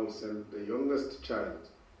 Allah will send the youngest child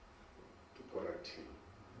to correct him.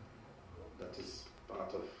 That is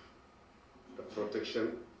part of the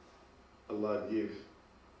protection Allah gave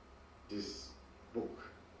this book.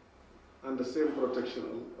 And the same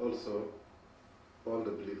protection also all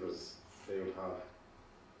the believers they will have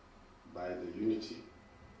by the unity,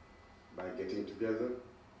 by getting together,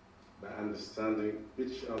 by understanding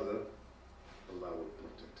each other. Allah will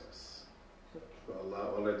protect us. So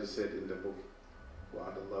Allah already said in the book,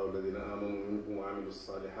 وعد الله الذين آمنوا منكم وعملوا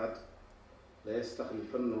الصالحات لا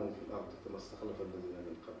يستخلفنهم في الأرض كما استخلف الذين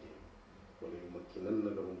من قبلهم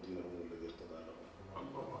وليمكنن لهم دينهم الذي ارتضى لهم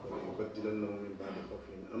وليبدلنهم من بعد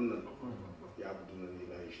خوفهم أمنا يعبدونني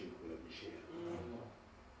لا يشركون بي شيئا.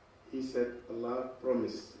 He said, Allah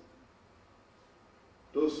promised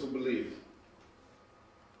those who believe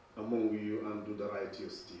among you and do the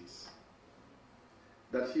righteous deeds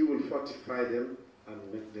that He will fortify them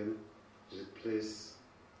and make them replace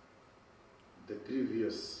the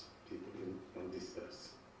previous people on this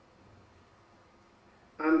earth.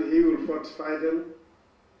 And He will fortify them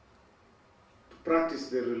to practice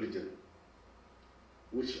their religion,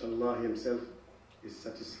 which Allah Himself is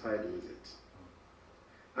satisfied with it.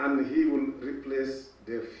 And He will replace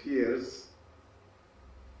their fears.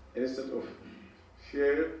 Instead of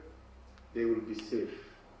fear, they will be safe.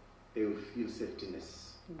 They will feel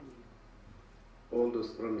safetyness. All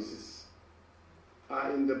those promises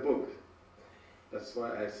are in the book. That's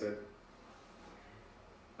why I said,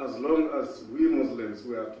 as long as we Muslims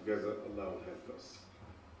we are together, Allah will help us.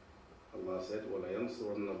 Allah said,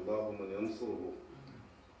 وَلَيَنْصُرَنَّ اللَّهُ مَنْ يَنْصُرُهُ.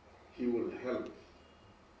 He will help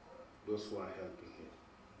those who are helping Him.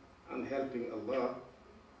 And helping Allah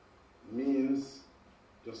means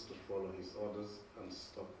just to follow His orders and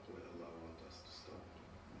stop where Allah wants us to stop.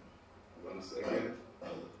 Once again,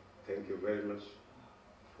 thank you very much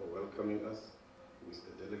for welcoming us with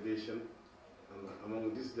the delegation. And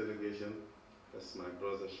among this delegation, that's my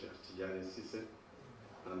brother Shaykh Hassan Cisse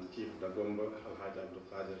and Chief Dagomba Al-Hajj Abdul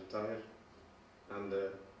Qadir Tahir and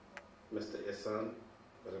Mr. Hassan,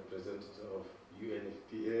 the representative of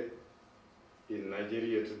UNFPA in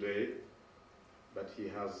Nigeria today, but he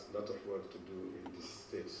has a lot of work to do in this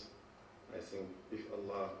state. I think if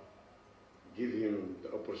Allah give him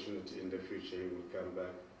the opportunity in the future, he will come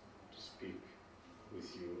back to speak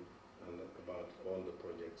with you and about all the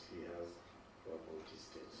project he has for Bauchi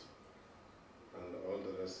State. And all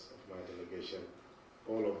the rest of my delegation,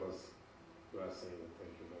 all of us, we are saying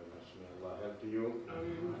thank you very much. May Allah help you.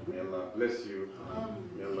 May Allah bless you.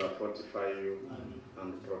 May Allah fortify you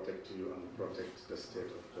and protect you and protect the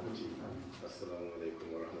state of Bauchi. Assalamu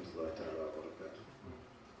alaikum wa rahmatullahi ta'ala wa barakatuh.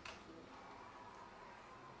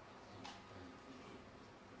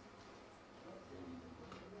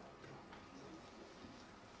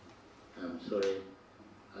 I'm sorry,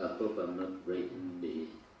 I hope I'm not breaking the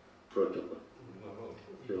protocol.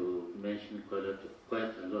 You mentioned quite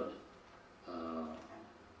a lot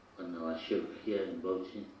on our Shaykh here in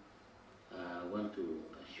Bauchi. I want to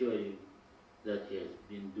assure you that he has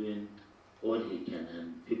been doing all he can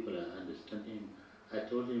and people are understanding him. I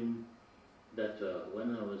told him that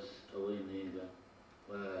when I was away in England,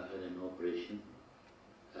 where I had an operation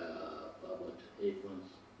for about 8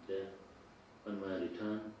 months there, on my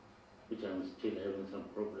return, which I'm still having some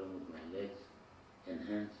problem with my legs and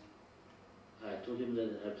hands, I told him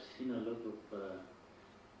that I've seen a lot of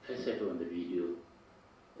cassette on the video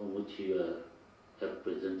on which you have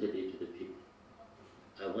presented it to the people.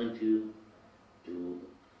 I want you to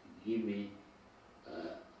give me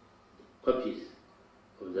copies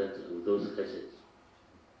of those cassettes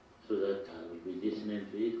so that I will be listening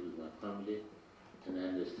to it with my family and I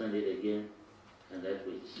understand it again, and that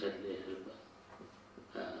will certainly help us.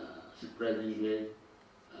 Surprisingly,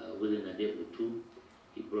 within a day or two,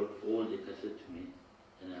 he brought all the cassettes to me,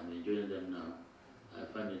 and I'm enjoying them now. I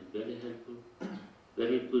find it very helpful,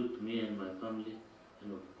 very good to me and my family,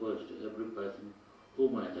 and of course to every person who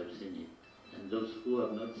might have seen it. And those who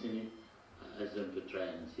have not seen it, I ask them to try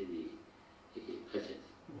and see the cassettes.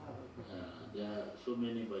 There are so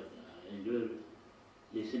many, but I enjoy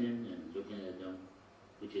listening and looking at them,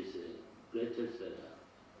 which is the greatest,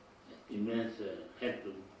 immense help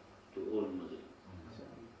to all Muslims.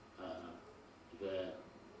 If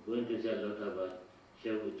I'm going to say a lot about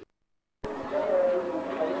share with you.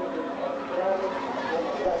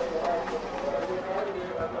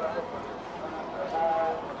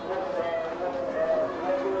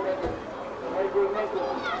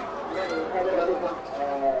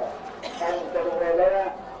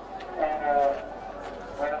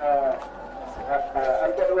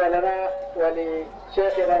 أن تدعو لنا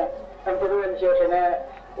ولشيخنا، أن تدعو لشيخنا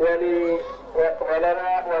ولنا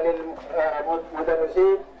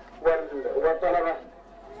وللمدرسين والطلبة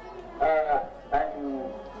أن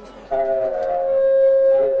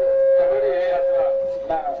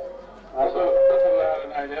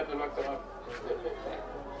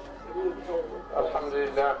الحمد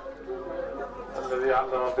لله الذي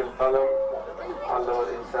علم بالقلم علم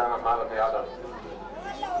الإنسان ما لم يعلم،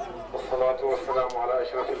 والصلاة والسلام على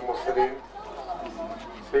أشرف المرسلين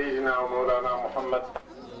سيدنا ومولانا محمد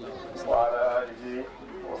وعلى آله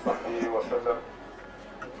وصحبه وسلم.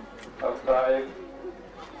 القائل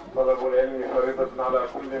طلب العلم فريضة على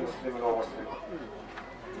كل مسلم ومسلم،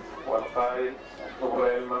 والقائل اطلب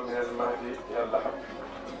العلم من المهدي إلى اللحد،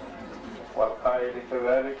 والقائل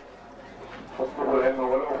كذلك اطلب العلم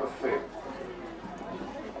ولو في الصين.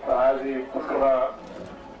 فهذه كلها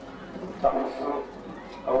تخص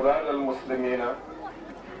أولاد المسلمين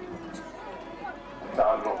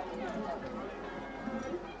التعلم.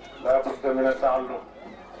 لا بد من التعلم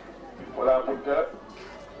ولا بد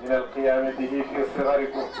من القيام به في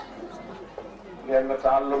صغركم، لأن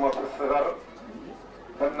التعلم في الصغر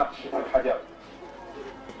كالنقش في الحجر،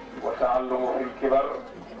 والتعلم في الكبر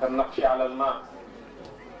كالنقش على الماء.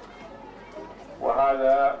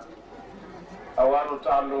 وهذا أوان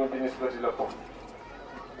التعلم بالنسبة لكم،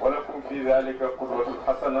 ولكم في ذلك قدوة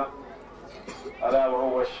حسنة، ألا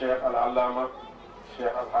وهو الشيخ العلامة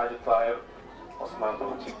الشيخ الحاج الطاهر عثمان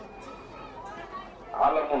بوتي،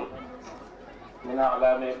 علم من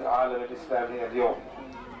أعلام العالم الإسلامي اليوم.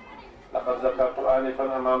 لقد ذكرت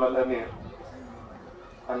آنفا أمام الأمير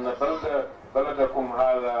أن بلدكم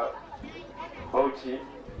هذا بوتي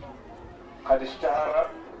قد اشتهر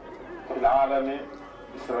في العالم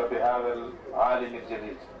بسبب هذا العالم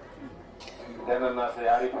الجليل، لأن الناس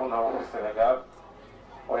يعرفونه في السنغال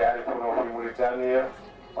ويعرفونه في موريتانيا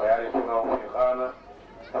ويعرفونه في غانا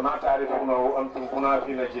كما تعرفونه أنتم هنا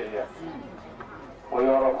في نيجيريا،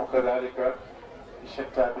 ويعرف كذلك في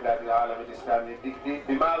شتى بلاد العالم الإسلامي.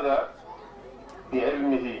 بماذا؟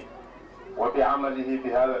 بعلمه وبعمله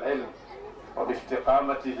بهذا العلم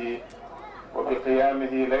وباستقامته وبقيامه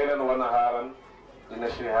ليلا ونهارا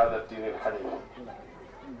لنشر هذا الدين الحنيف.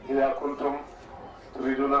 إذا كنتم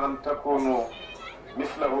تريدون أن تكونوا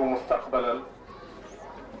مثله مستقبلا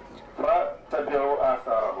فاتبعوا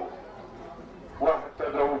آثاره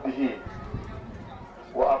واهتدوا به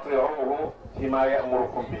وأطيعوا وأطيعوه فيما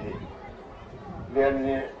يأمركم به،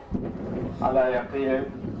 لأني على يقين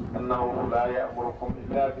أنه لا يأمركم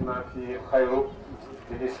إلا بما فيه الخير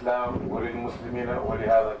للإسلام وللمسلمين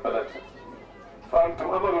ولهذا البلد. فأنتم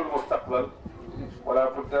أمل المستقبل، ولا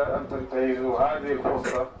بد أن تنتهزوا هذه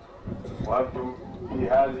الفرصة وأنتم في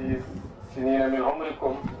هذه السنين من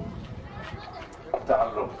عمركم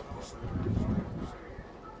التعلم.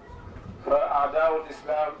 فأعداء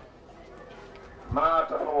الإسلام ما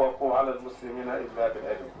تفوقوا على المسلمين إلا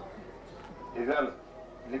بالعلم. إذن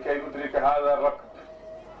لكي ندرك هذا الركب،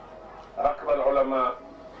 ركب العلماء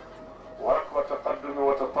وركب التقدم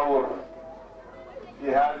والتطور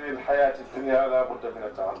في هذه الحياة الدنيا، لا بد من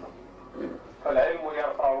التعلم. فالعلم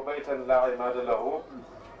يرفع بيتا لا عماد له،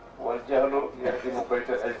 والجهل يهدم بيت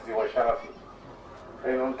العز والشرف.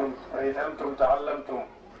 فإن أنتم تعلمتم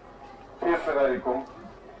في صغركم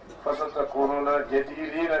فستكونون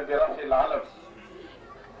جديرين برفع العلم،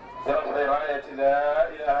 برفع راية لا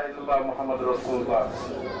إله إلا الله محمد رسول الله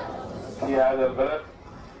في هذا البلد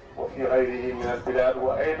وفي غيره من البلاد.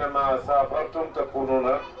 وأينما سافرتم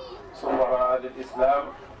تكونون سفراء للإسلام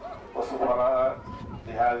وسفراء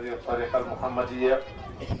لهذه الطريقة المحمدية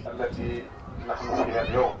التي نحن فيها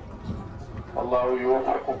اليوم. والله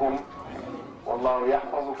يوفقكم والله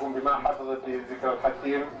يحفظكم بما حفظ به الذكر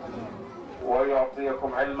الحكيم،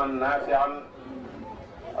 ويعطيكم علما نافعا،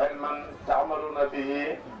 علما تعملون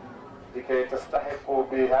به لكي تستحقوا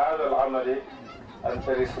بهذا العمل أن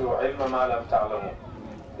ترثوا علم ما لم تعلموا.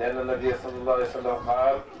 لأن النبي صلى الله عليه وسلم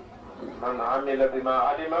قال: من عمل بما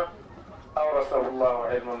علم أورثه الله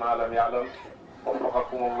علم ما لم يعلم.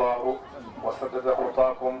 وفقكم الله وسدد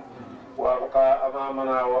خطاكم وأبقى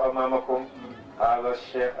أمامنا وأمامكم هذا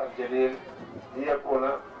الشيخ الجليل ليكون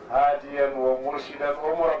هاديا ومرشدا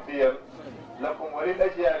ومربيا لكم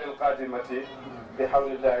وللأجيال القادمة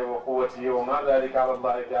بحول الله وقوته، وما ذلك على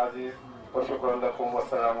الله بعزيز. وشكرا لكم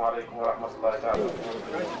والسلام عليكم ورحمة الله تعالى.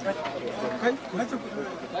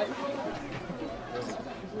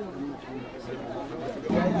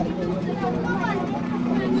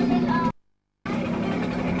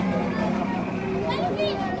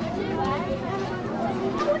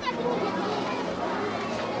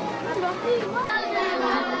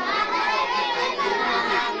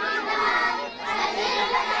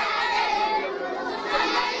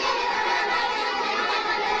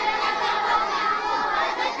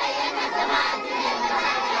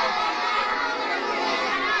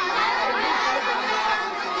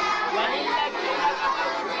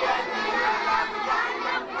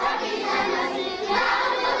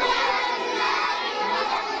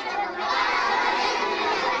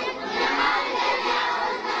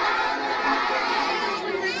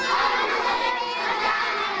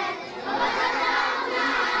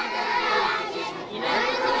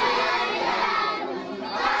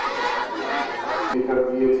 في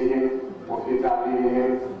تربيتهم وفي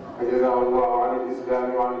تعليمهم، فجزاه الله عن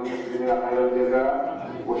الإسلام وعن المسلمين خير الجزاء.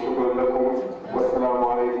 وشكرا لكم والسلام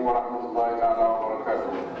عليكم ورحمة الله تعالى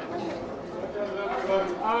وبركاته.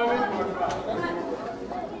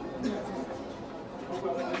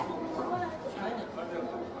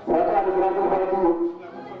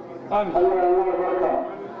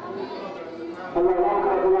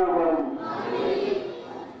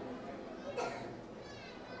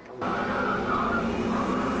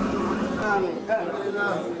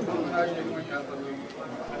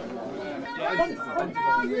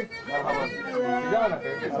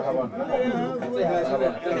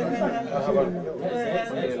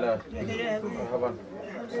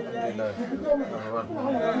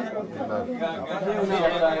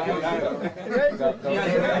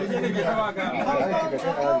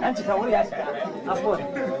 أنت كوري يا أخوي.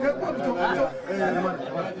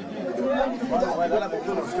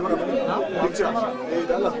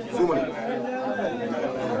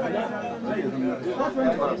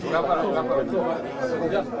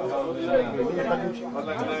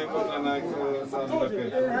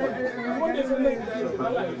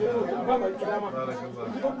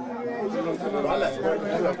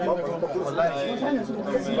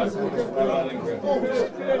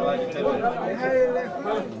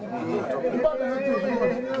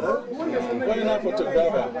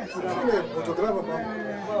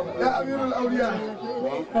 يا أمير الأولياء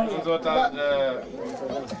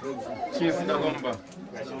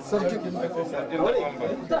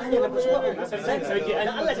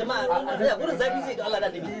Allah jama'a Allah gurin zafi sai da Allah da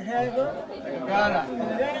dabi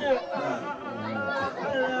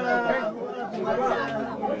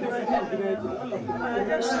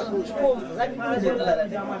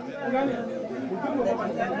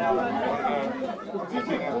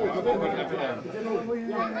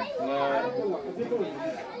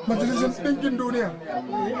Majalisar Ɗinkin Duniya.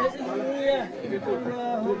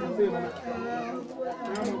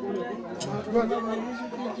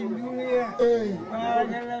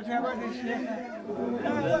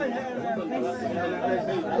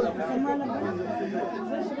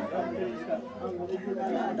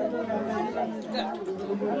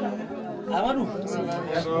 Amadu.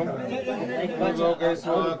 Mun zo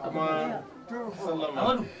gaisuwa kuma sallama.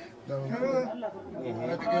 Amadu.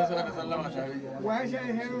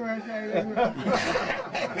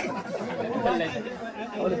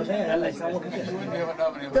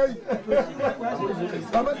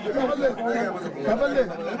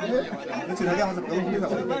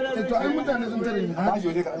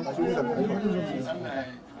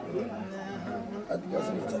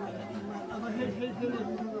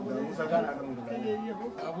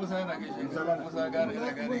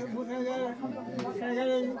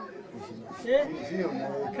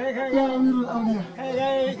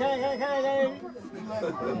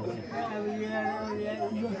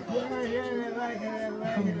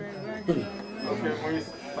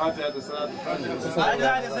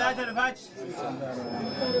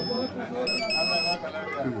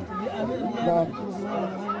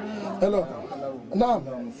 Hello. Naam.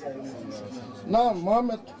 Naam,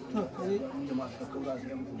 Mohammed.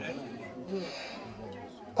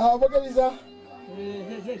 Bakar Isa.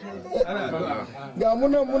 Ga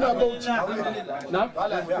muna Bauchi.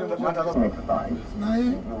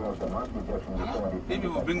 Maybe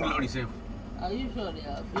we'll bring glory safe. Are you sure they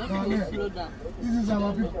are? You have to slow down. This is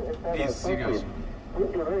our people. This is serious.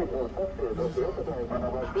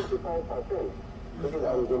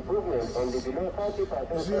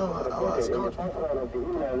 See our scout people,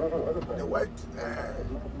 the white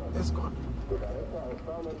escort.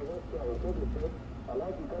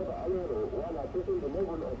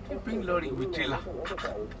 Bring glory with trailer.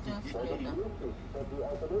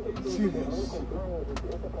 Serious.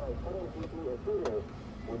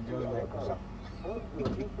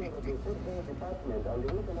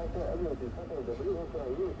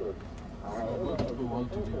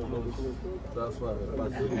 That's why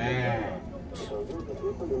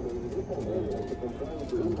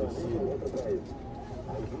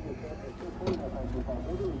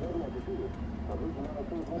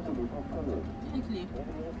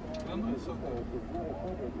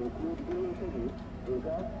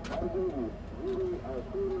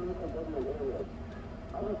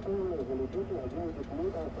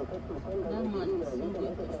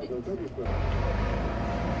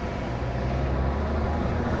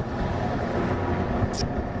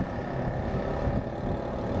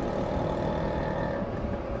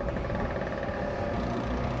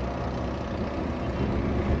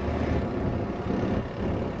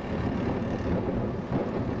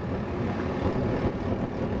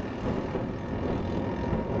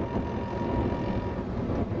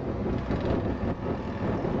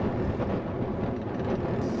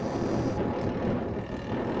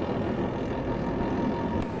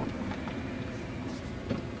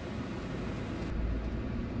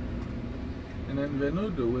and then they know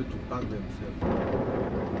the way to park themselves.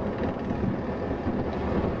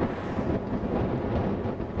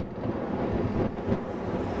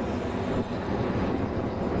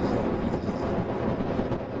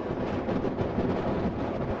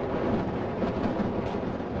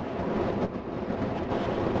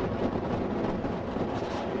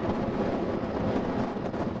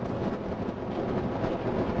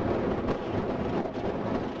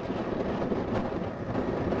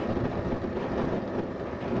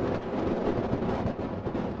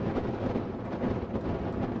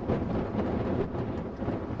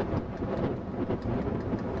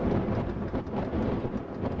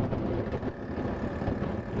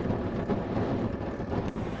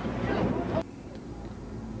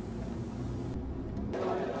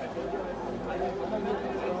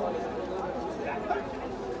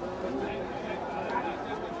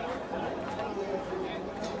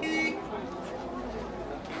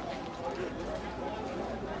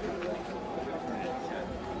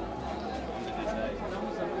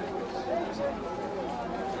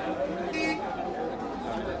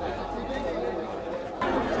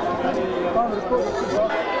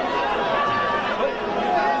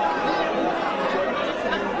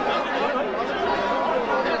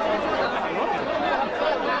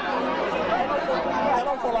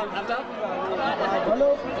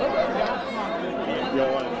 Hello.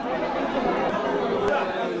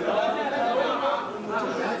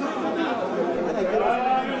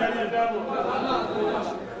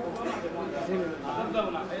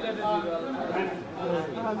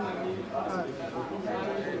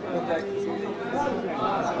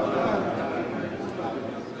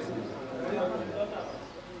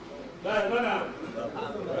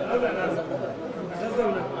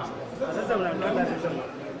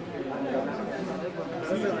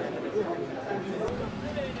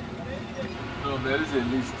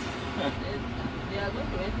 They are going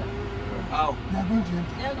to enter. How? They are going to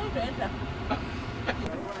enter. They are going to enter.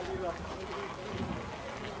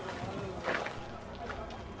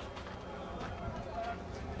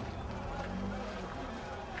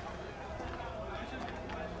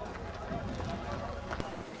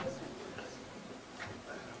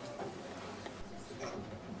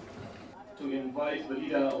 To invite the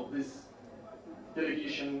leader of this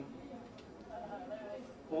delegation,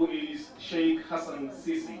 who is Shaykh Hassan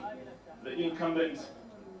Cisse, the incumbent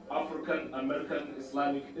African American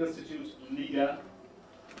Islamic Institute leader,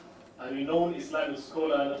 a renowned Islamic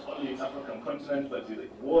scholar not only in the African continent but the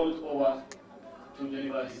world over, to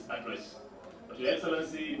deliver his address. But Your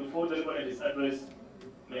Excellency, before delivering his address,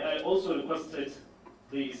 may I also request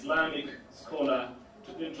the Islamic scholar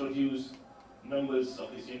to introduce members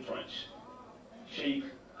of his entourage. Shaykh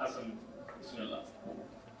Hassan, Bismillah.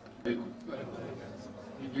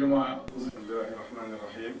 بسم الله الرحمن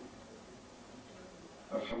الرحيم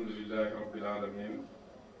الحمد لله رب العالمين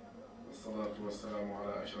والصلاة والسلام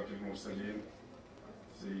على أشرف المرسلين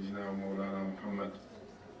سيدنا ومولانا محمد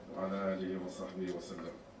وعلى آله وصحبه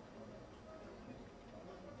وسلم.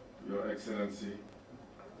 Your Excellency,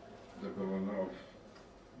 the Governor of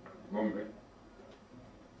Gombe,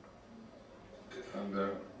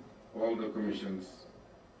 and all the commissions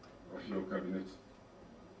of your cabinet,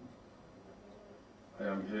 I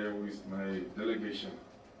am here with my delegation,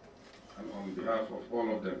 and on behalf of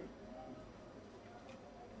all of them,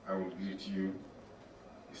 I will greet you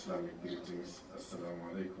Islamic greetings. Assalamu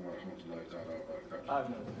alaikum wa rahmatullahi ta'ala wa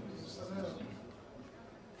barakatuh.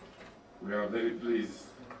 We are very pleased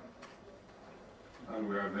and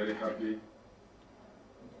we are very happy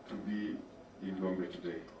to be in Gombe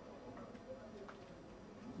today.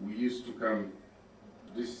 We used to come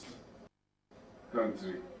to this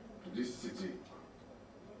country, to this city,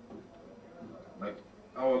 but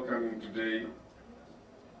our coming today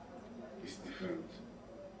is different.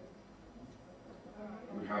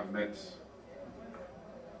 We have met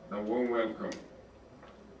the warm welcome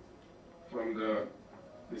from the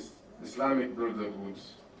Islamic Brotherhood,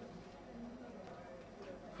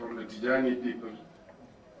 from the Tijani people,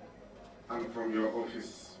 and from your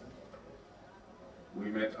office. We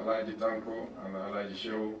met Alaji Tanko and Alaji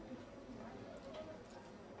Shehu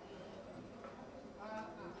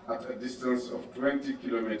at a distance of 20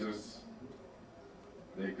 kilometers.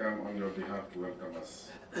 They come on your behalf to welcome us.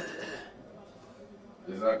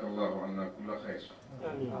 Jazakallahu anna kulla khair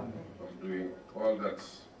of doing all that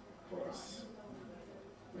for us.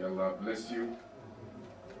 May Allah bless you.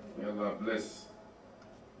 May Allah bless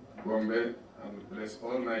Gombe and bless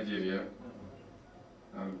all Nigeria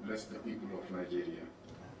and bless the people of Nigeria.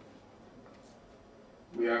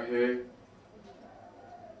 We are here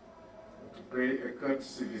to pay a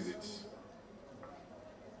courtesy visit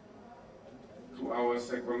to our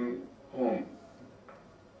second home,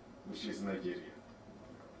 which is Nigeria.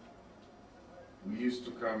 We used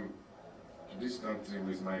to come to this country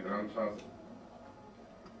with my grandfather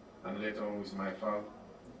and later on with my father,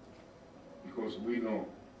 because we know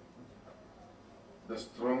the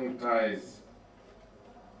strong ties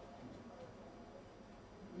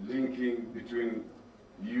linking between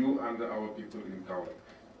you and our people in Kaulak.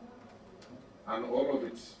 And all of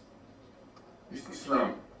it is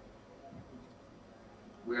Islam.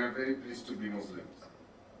 We are very pleased to be Muslims.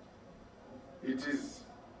 It is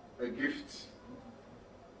a gift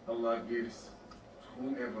Allah gives to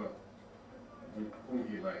whomever, whom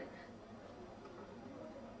He likes.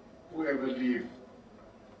 Whoever lives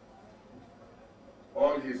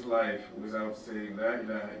all his life without saying La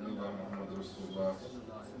ilaha illallah Muhammad Rasulullah,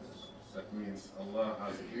 that means Allah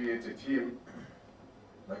has created him,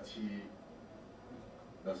 but he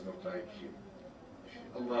does not like him.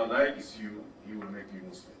 If Allah likes you, He will make you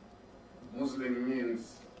Muslim. Muslim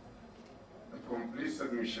means a complete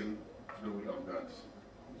submission to the will of God.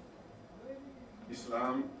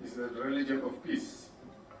 Islam is a religion of peace,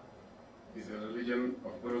 is a religion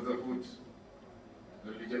of brotherhood,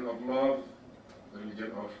 religion of love,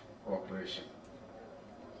 religion of cooperation.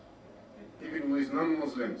 Even with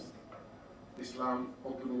non-Muslims, Islam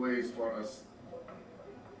opens ways for us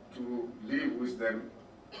to live with them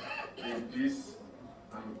in peace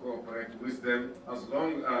and cooperate with them, as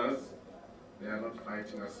long as they are not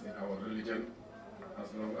fighting us in our religion,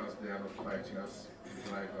 as long as they are not fighting us to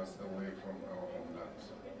drive us away from our homeland.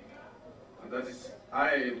 And that is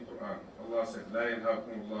ayah in Quran. Allah said, لا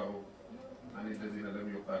ينهاكم الله عن الذين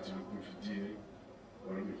لم يقاتلوكم في الدين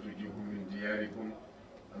ولم يخرجوكم من دياركم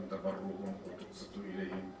أن تبروهم وتقسطوا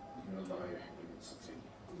إليهم إن الله يحب المقسطين.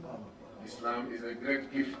 Islam is a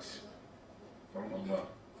great gift from Allah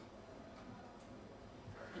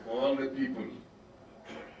to all all the people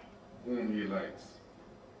whom he likes.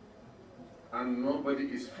 And nobody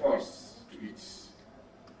is forced to it.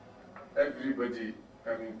 Everybody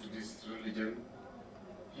coming to this religion,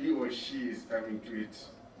 he or she is coming to it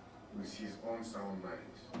with his own sound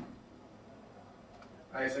mind.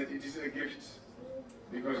 I said it is a gift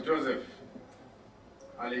because Joseph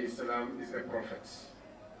alayhi salam is a prophet.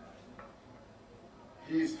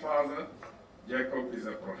 His father, Jacob, is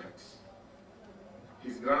a prophet.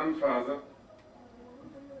 His grandfather,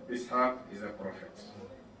 Ishaq, is a prophet.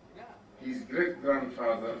 His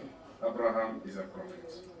great-grandfather, Abraham, is a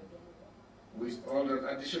prophet. With all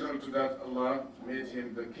that additional to that, Allah made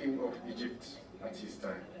him the king of Egypt at his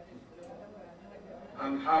time.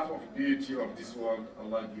 And half of beauty of this world,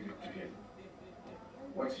 Allah gave it to him.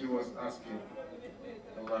 What he was asking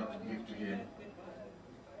Allah to give to him,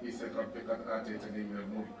 he said, رَبِّ قَدْ آتَيْتَنِي مِنَ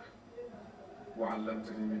الْمُلْكِ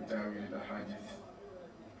وَعَلَّمْتَنِي مِنْ تَأْوِيلِ الْأَحَادِيثِ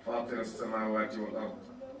فاطر السماوات والأرض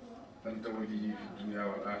أنت ولي في الدنيا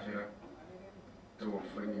والآخرة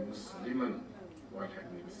توفني مسلما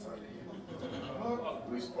والحقني بالصالحين.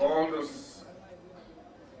 With all those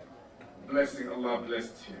blessing, Allah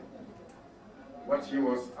blessed him. What he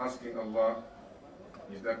was asking Allah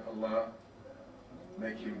is that Allah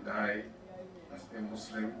make him die as a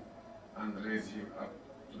Muslim and raise him up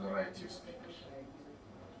to the righteous people.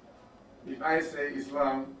 If I say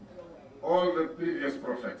Islam, all the previous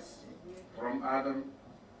prophets, from Adam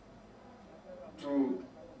to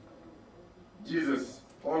Jesus,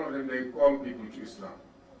 all of them, they call people to Islam.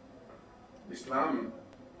 Islam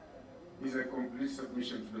is a complete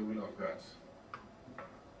submission to the will of God.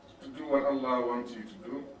 To do what Allah wants you to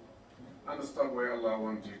do and stop where Allah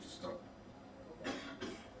wants you to stop.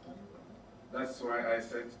 That's why I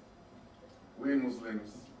said, we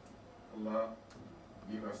Muslims, Allah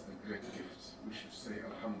give us a great gift. We should say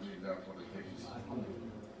Alhamdulillah for the gift.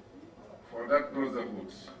 For that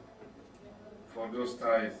brotherhood, for those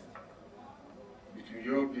ties between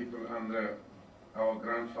your people and our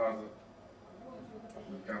grandfather,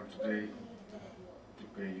 we come today to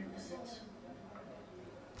pay you a visit.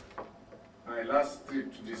 My last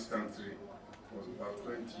trip to this country was about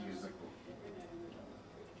 20 years ago.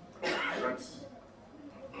 But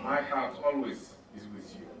my heart always is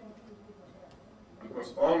with you.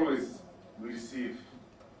 Because always we receive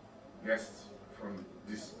guests from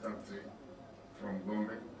this country, from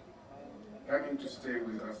Gombe, coming to stay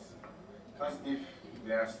with us as if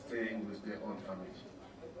they are staying with their own family.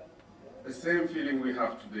 The same feeling we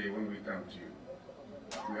have today when we come to you.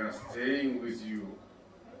 We are staying with you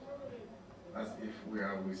as if we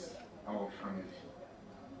are with our family.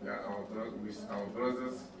 We are with our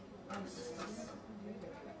brothers and sisters.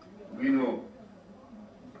 We know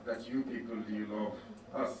that you people, you love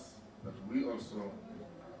us, but we also,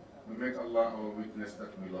 we make Allah our witness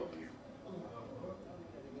that we love you.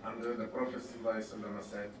 And the Prophet ﷺ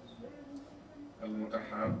said,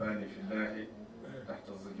 Al-Mutahabbani fillahi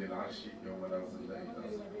tahta zilli al-arshi yawma la zilla illa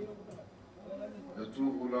zilluh. The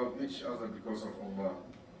two who love each other because of Allah,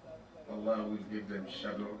 Allah will give them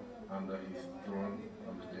shadow under His throne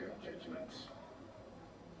on the day of judgment.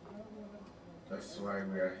 That's why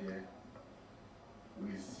we are here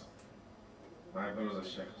with my brother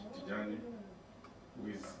Shaykh Tijani,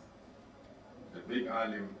 with the big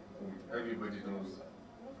alim whom everybody knows,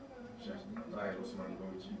 Shaykh Tahir Usman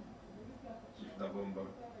Bauchi, Chief Dabomba,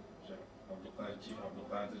 Chief Abdul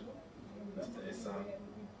Qadir, Mr. Ehsan,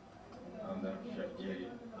 and Sheikh Jerry,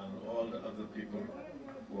 and all the other people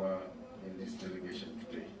who are in this delegation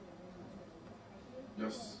today.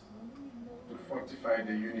 Just to fortify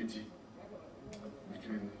the unity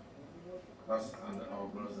between us and our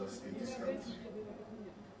brothers in this country.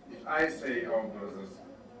 If I say our brothers,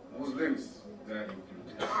 Muslims, they are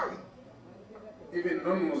included. Even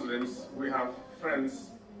non-Muslims, we have friends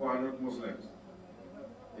who are not Muslims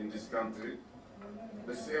in this country.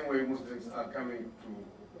 The same way Muslims are coming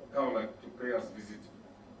to Kaulak to pay us visit,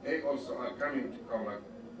 they also are coming to Kaulak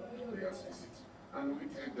to pay us visit. And we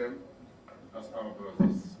treat them as our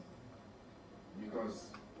brothers. Because,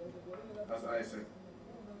 as I said,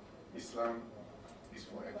 Islam is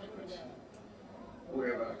for everybody.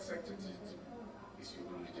 Whoever accepted it is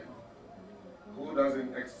your religion. Who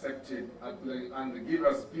doesn't accept it and give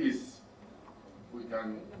us peace, we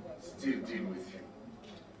can still deal with him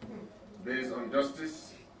based on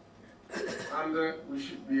justice, and we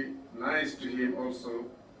should be nice to him also,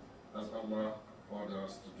 as Allah orders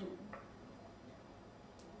us to do.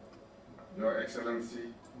 Your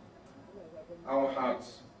Excellency, our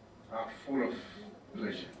hearts are full of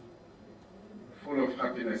pleasure, full of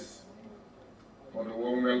happiness for the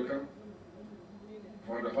warm welcome,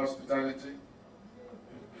 for the hospitality,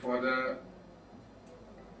 for the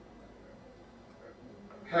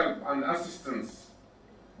help and assistance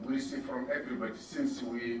we receive from everybody since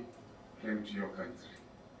we came to your country,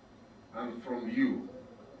 and from you,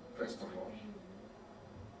 first of all.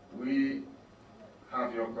 We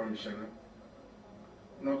have your commissioner.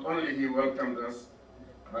 Not only he welcomed us,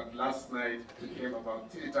 but last night he came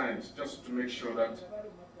about 3 times just to make sure that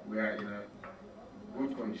we are in a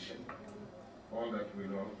good condition. All that we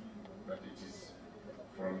know that it is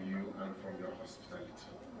from you and from your hospitality.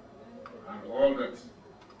 And all that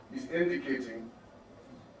is indicating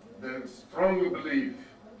the strong belief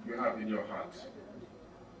you have in your heart.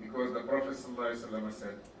 Because the Prophet ﷺ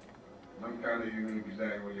said, Man kana yu'minu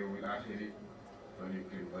billahi wal yawmil akhir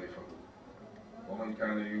falyukrim dayfahu. Wa man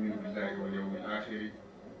kana yu'minu billahi wal yawmil akhir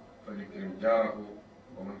falyukrim jarahu.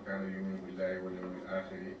 Wa man kana yu'minu billahi wal yawmil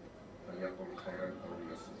akhir falyaqul khayran aw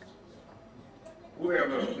liyasmut.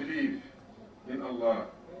 Whoever believes in Allah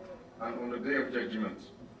and on the day of judgment,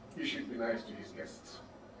 he should be nice to his guests.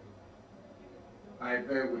 I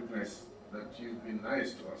bear witness that you've been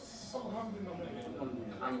nice to us.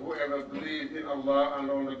 And whoever believes in Allah and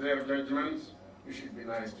on the day of judgment, you should be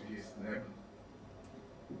nice to his neighbor.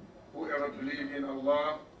 Whoever believes in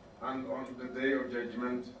Allah and on the day of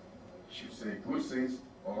judgment should say good things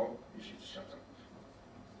or he should shut up.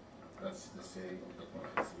 That's the saying of the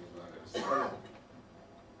Prophet.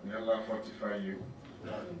 May Allah fortify you.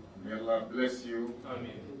 May Allah bless you.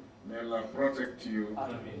 May Allah protect you.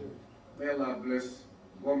 May Allah bless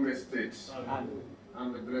Gombe State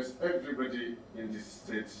and bless everybody in this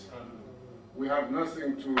state. We have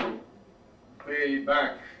nothing to pay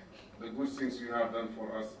back the good things you have done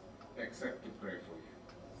for us except to pray for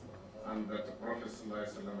you. And that the Prophet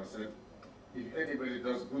ﷺ said, if anybody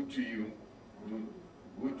does good to you, do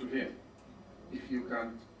good to him. If you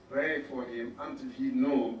can pray for him until he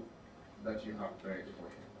knows that you have prayed for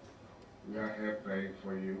him. We are here praying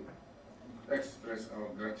for you. Express our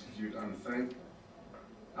gratitude and thank.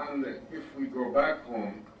 And if we go back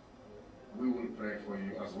home, we will pray for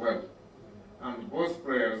you as well. And both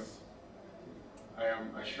prayers, I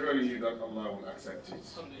am assuring you that Allah will accept it.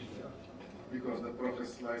 Because the Prophet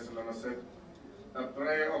ﷺ said, a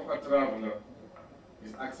prayer of a traveler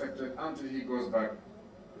is accepted until he goes back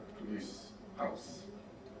to his house.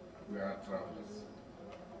 We are travelers.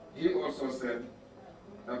 He also said,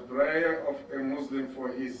 a prayer of a Muslim for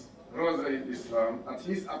his brother in Islam at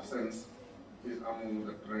his absence is among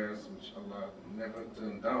the prayers which Allah never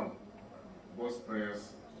turned down. Both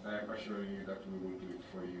prayers, I am assuring you that we will do it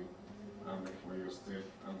for you and for your state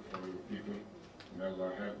and for your people. May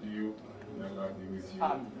Allah help you. May Allah be with you.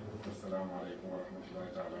 Assalamu alaikum wa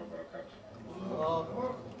rahmatullahi ta'ala wa barakatuh.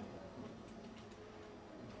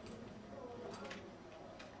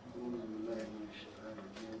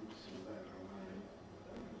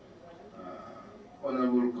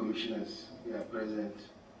 Honorable Commissioners here present,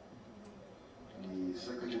 the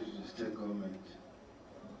Secretary to the State Government,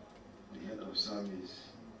 the Head of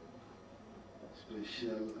Service,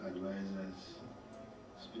 Special Advisors,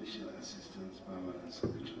 Special Assistants, Permanent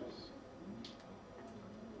Secretaries.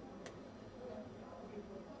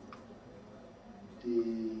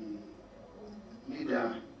 The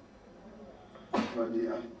leader for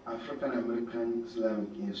the African American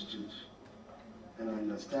Islamic Institute, and I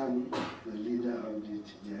understand the leader of the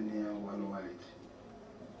Tijaniya worldwide,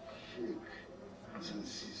 Shaykh Hassan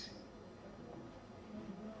Cisse,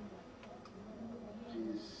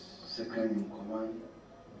 his second in command,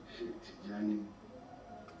 Sheikh Tijani,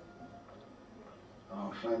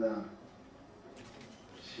 our father,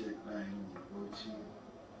 Sheikh Bauchi,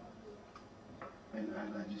 and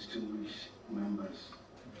other distinguished members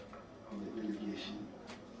of the delegation,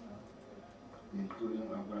 including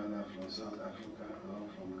our brother from South Africa or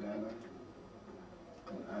from Ghana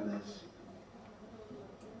and others,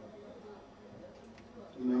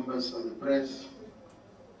 members of the press,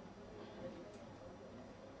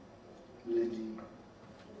 ladies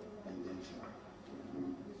and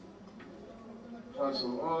gentlemen. First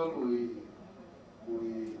of all, we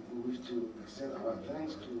wish to extend our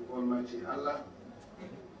thanks to Almighty Allah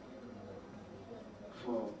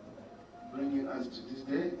for bringing us to this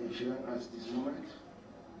day and showing us this moment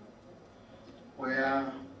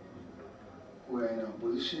where we are in a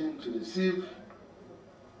position to receive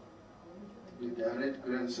the direct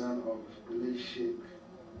grandson of the late Sheikh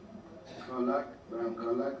Ibrahim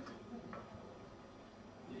Kaulak.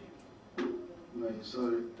 May his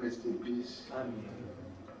soul rest in peace. Amen.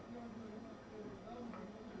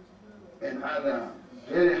 And other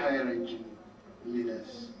very high-ranking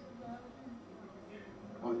leaders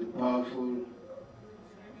of the powerful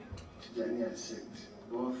Tijaniya sect,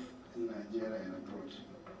 both in Nigeria and abroad.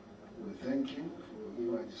 thank him for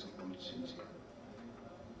giving us this opportunity.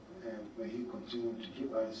 And may he continue to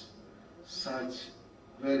give us such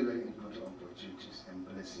very, very important opportunities and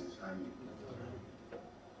blessings. Amen.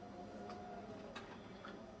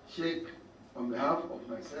 Sheikh, on behalf of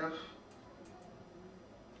myself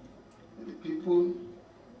and the people,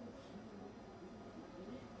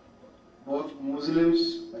 both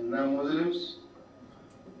Muslims and non-Muslims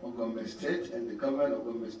of Gombe State and the government of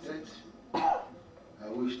Gombe State, I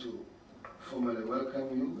wish to formally welcome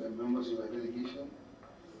you and members of your delegation,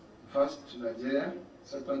 first to Nigeria,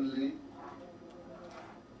 secondly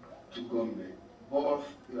to Gombe, both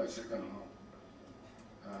your second home.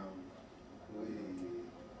 We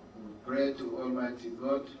pray to Almighty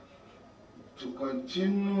God to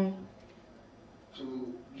continue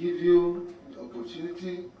to give you the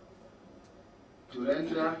opportunity to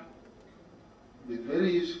render the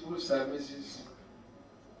very useful services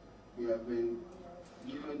you have been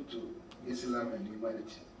given to Islam and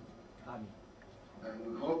humanity. Amen. And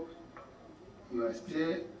we hope your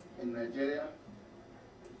stay in Nigeria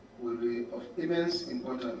will be of immense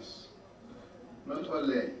importance, not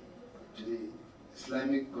only to the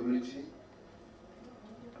Islamic community,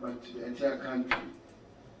 but to the entire country,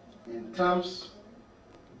 in terms,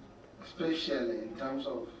 especially in terms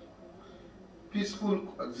of peaceful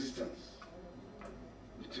coexistence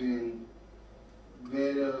between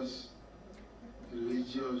various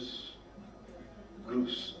religious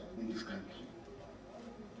groups in this country.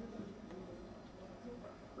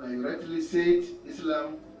 Like you rightly said,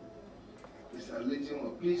 Islam is a religion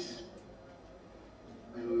of peace,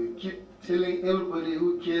 and we keep telling everybody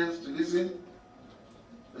who cares to listen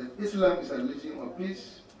that Islam is a religion of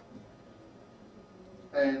peace,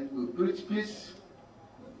 and we preach peace,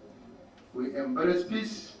 we embrace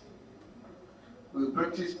peace, we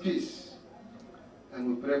practice peace, and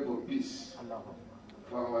we pray for peace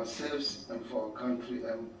for ourselves and for our country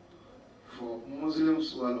and for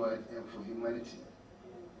Muslims worldwide and for humanity.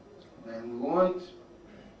 And we want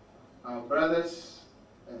our brothers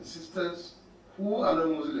and sisters who are not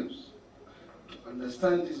Muslims to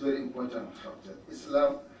understand this very important fact that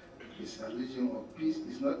Islam is a religion of peace.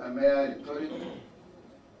 It's not a mere rhetoric.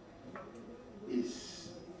 It's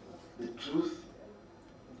the truth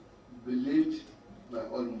believed by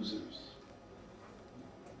all Muslims.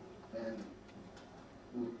 And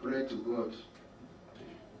we pray to God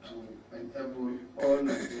to enable all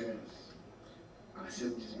Nigerians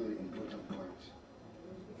accept this very important point.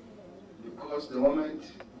 Because the moment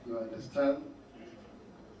you understand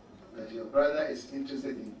that your brother is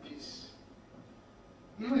interested in peace,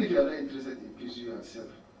 even if you are not interested in peace yourself,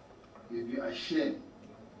 you'll be ashamed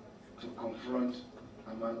to confront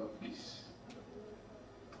a man of peace.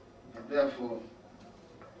 And therefore,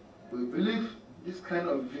 we believe this kind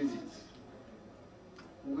of visits,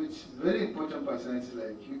 which very important personalities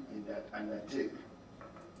like you in that undertake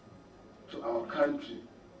to our country,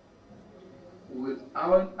 will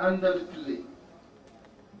undoubtedly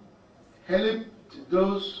help to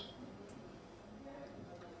those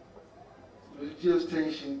religious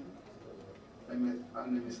tension and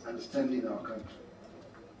misunderstanding in our country.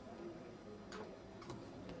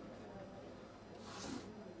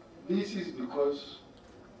 This is because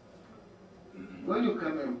when you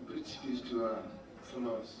come and preach peace to our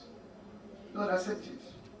followers, don't accept it.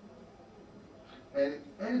 And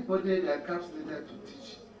anybody that comes later to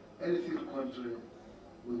teach anything contrary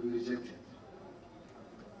will be rejected.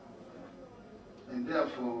 And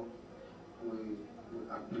therefore, we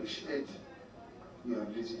appreciate your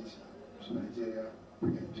visit to Nigeria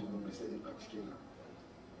and to Gombe State in particular.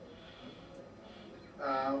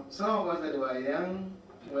 Some of us that were young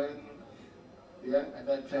at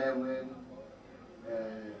that time when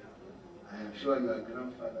I am sure your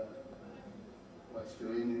grandfather was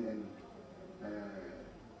training, and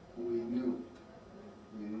we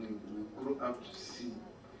grew up to see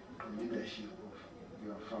the leadership of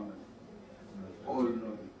your family. All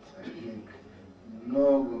know it. I think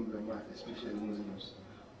no Gombe man, especially Muslims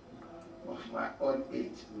of my own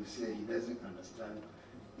age, will say he doesn't understand.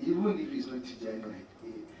 Even if he's not Tijani,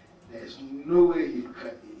 there's no way he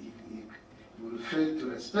will fail to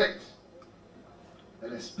respect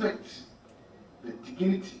the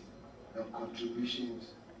dignity and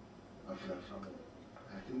contributions of your family.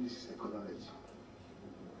 I think this is acknowledged.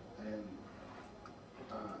 And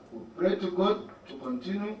we pray to God to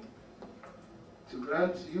continue to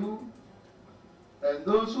grant you and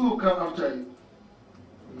those who come after you,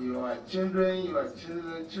 your children, your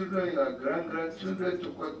grandchildren, to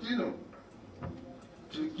continue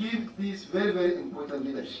to give this very, very important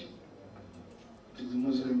leadership to the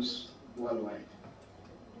Muslims worldwide.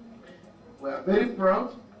 We are very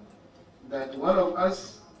proud that one of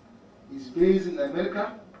us is based in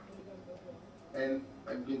America, and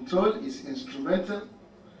I've been told is instrumental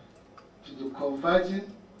to the converging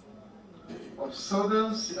of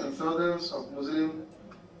thousands and thousands of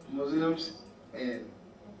Muslims in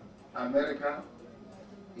America,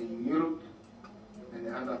 in Europe, and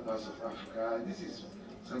in other parts of Africa. And this is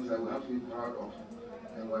something that we have to be proud of,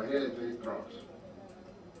 and we're really very proud.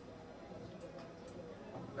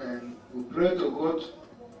 And we pray to God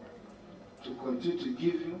to continue to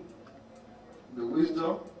give you the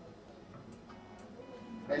wisdom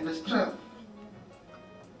and the strength,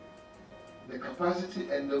 the capacity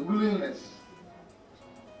and the willingness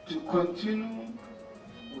to continue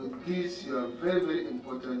with this your very, very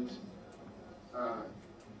important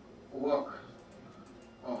work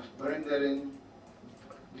of rendering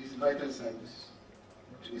this vital service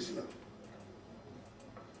to Islam.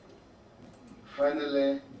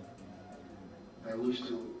 Finally, I wish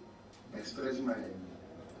to express my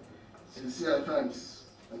sincere thanks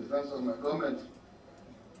and the thanks of my government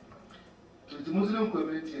to the Muslim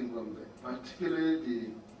community in Gombe, particularly the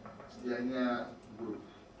Sidiania group,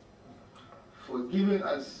 for giving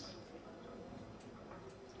us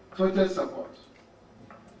total support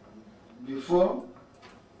before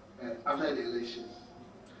and after the elections.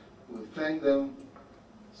 We thank them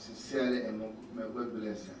sincerely and may God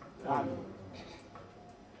bless them.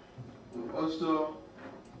 We also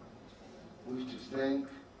wish to thank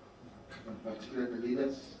in particular the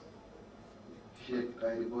leaders, Sheikh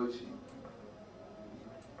Kairibochi,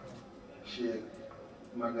 Sheikh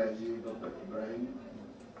Magazi Dr. Ibrahim,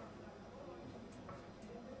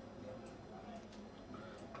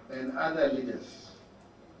 and other leaders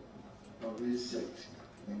of this sect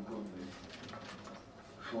in Gombe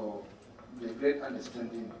for the great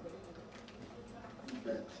understanding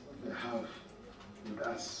that they have with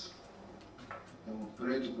us. And we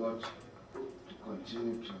pray to God to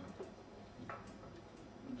continue to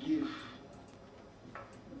give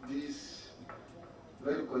this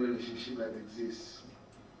very good relationship that exists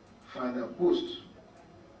further boost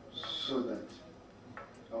so that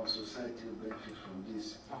our society will benefit from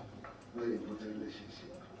this very important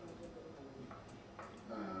relationship.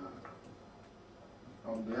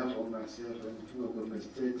 On behalf of myself and the people of Gombe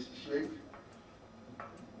State, Sheikh,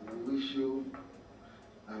 we wish you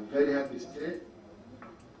a very happy stay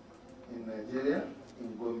in Nigeria,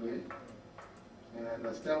 in Gombe, and I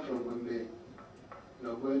understand from Gombe you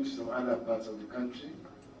are going to some other parts of the country.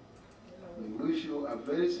 We wish you a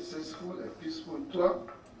very successful and peaceful tour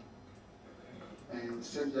and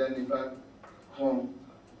safe journey back home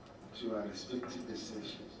to our respective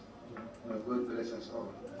destinations. May God bless us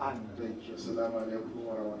all. Thank you. Assalamu alaikum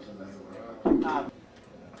wa rahmatullahi wa barakatuh.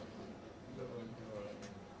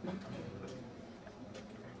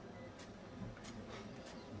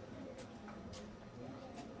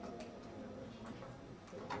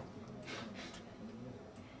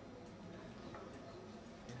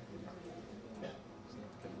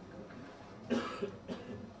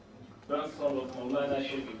 Grandson of Maulana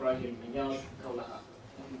Sheikh Ibrahim Inyas Kaulaha.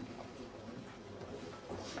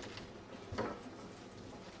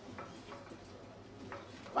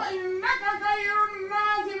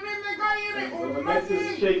 The next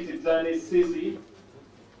is Shaykh Hassan Cisse,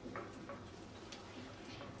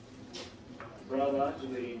 brother to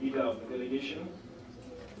the leader of the delegation.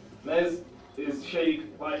 Next is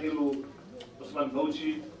Sheikh Wahilu Usman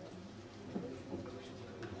Bauchi,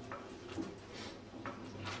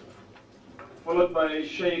 followed by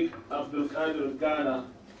Sheikh Abdul Qadir Ghana.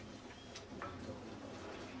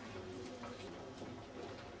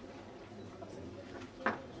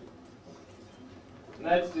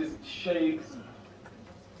 Next is Sheikh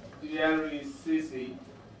Diari Sisi.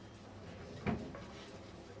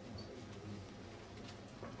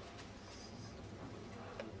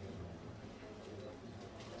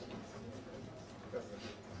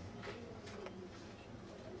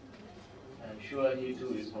 I'm sure he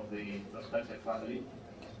too is from the respected family.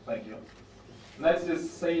 Thank you. Next is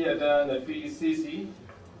Sayyida Nafi Sisi,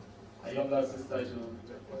 a younger sister to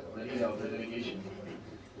the leader of the delegation.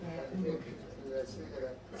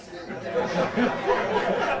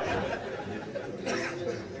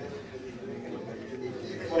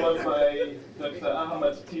 Followed by Dr.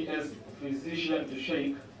 Ahmad T.S., physician to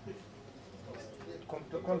Sheikh.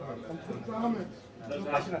 Dr.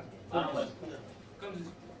 Ahmad,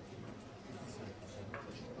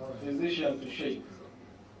 physician to Sheikh.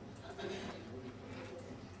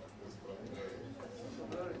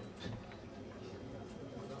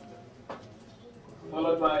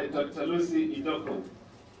 Followed by Dr. Lucy Idoko.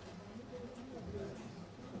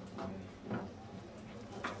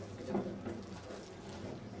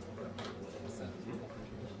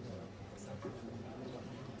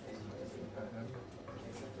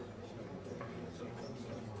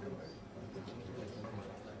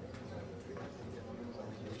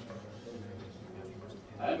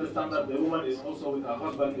 understand that the woman is also with her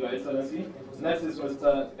husband, Your Excellency. Next is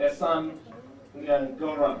Mr. Hassan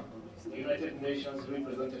Cisse, United Nations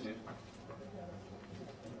representative.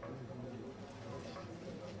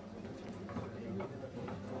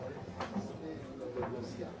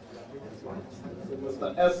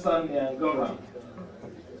 Mr. Hassan Cisse.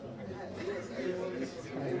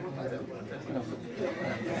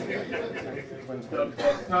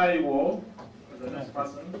 Dr. Taiwo, the next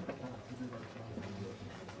person.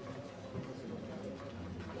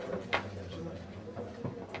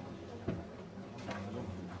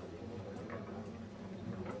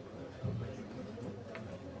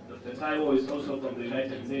 Dr. Taiwo is also from the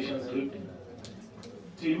United Nations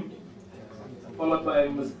team, followed by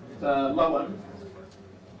Mr. Lawan.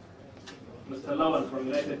 Mr. Lawan from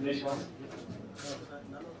United Nations.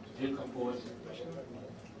 He'll come forward.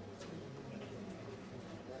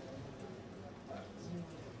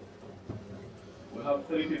 We have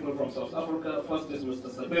 3 people from South Africa. First is Mr.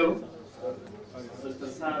 Sabir. Mr.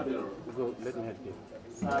 Sabir. Let me help you.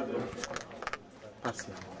 Sabir. From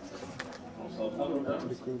South Africa.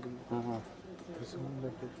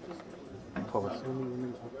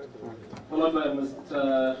 Followed by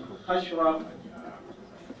Mr. Ashraf.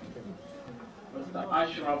 Mr.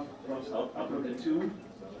 Ashraf from South Africa too.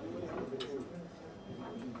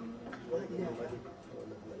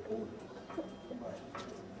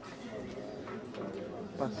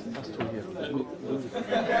 Pass to here.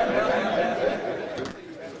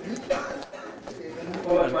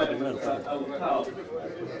 Followed by Mr. Al-Taf.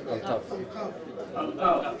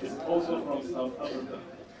 Al-Taf is also from South Africa.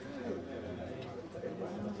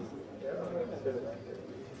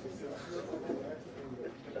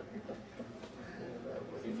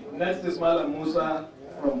 Next is Malam Musa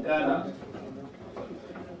from Ghana,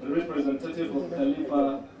 the representative of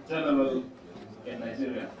Khalifa General in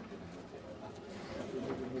Nigeria.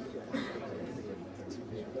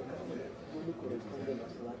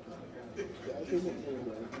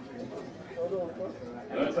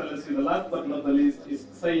 Your Excellency, the last but not the least is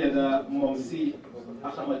Sayyida Momsi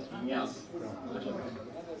Ahmad Inyas.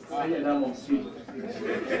 Sayyida Momsi.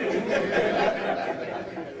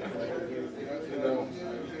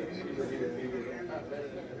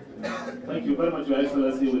 Thank you very much, Your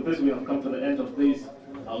Excellency. With this, we have come to the end of this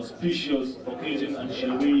auspicious occasion, and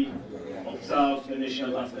shall we observe the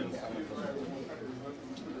national anthem.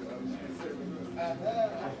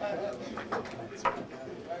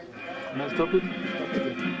 Can I stop it?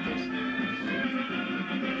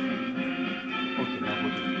 Okay, now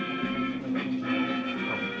what?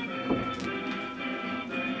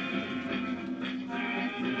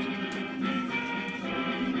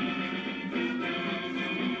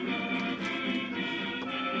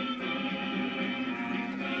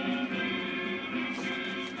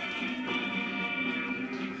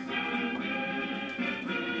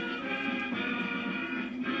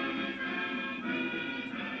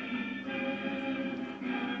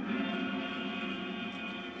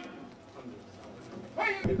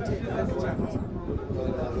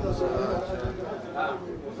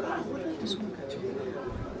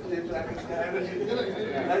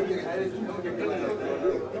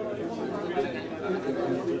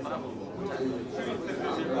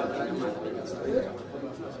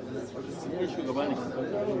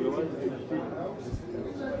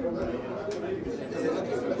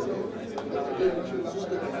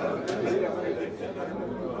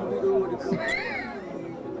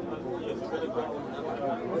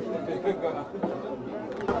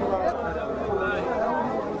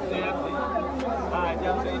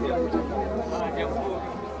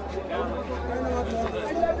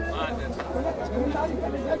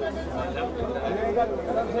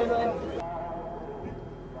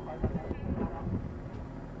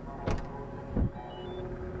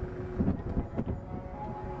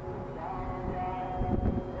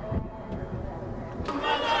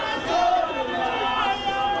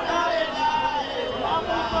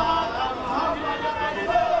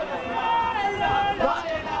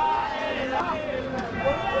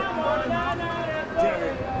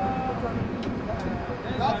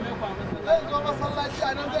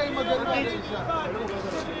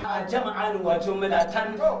 جمعا وجملة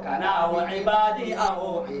كنا وعبادي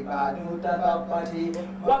أو عباد تبقتي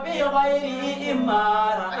وبغيره إما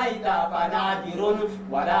رأيت فنادر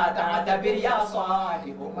ولا تعتبر يا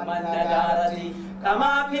صاحب من ندارتي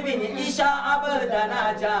كما في بن إيشاء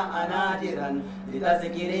بردنا جاء نادرا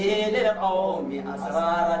لتذكره للقوم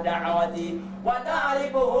أسرار دعوتي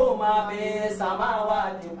وتعرفه ما في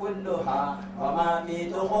السماوات كلها وما في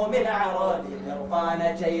تخوم العراض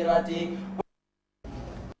عرفان جيرتي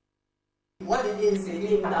والإنس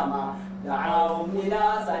إنما دعاهم إلى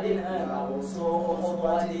سن أو سوء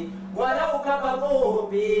خطوة ولو كفروا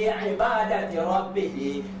في عبادة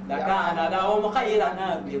ربه لكان لهم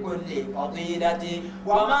خيرا بكل فضيلة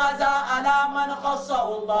وما زال من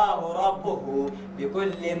خصه الله ربه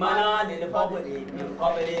بكل منال الفضل من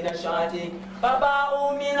قبل نشاته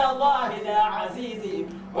فباءوا من الله العزيز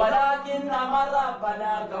ولكن من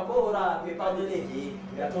ربنا غفورا بفضله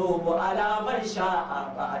يتوب على من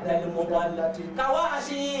شاء بعد المضلة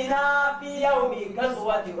كواشينا في يوم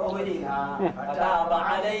كسوة أهلنا فتاب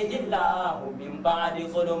عليه الله من بعد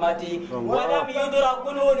ظلمته ولم يدرك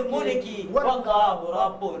الملك والله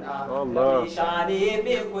ربنا في شانه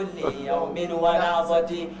في كل يوم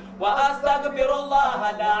ولحظة وأستغفر الله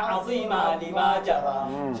العظيم لما جرى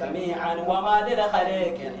جميعا وما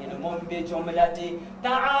للخلق علم بجملة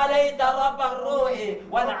تعاليت رب الروح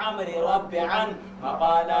والعمر رب عن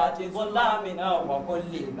مقالات ظلام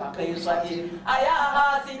وكل نقيصة أيا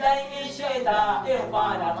حاسدي الشيطان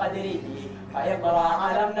إرفان قدره فيقرأ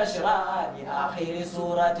علم نشرا لآخر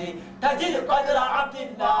سورة تجد قدر عبد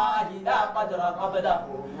الله لا قدر قبله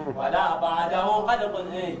ولا بعده خلق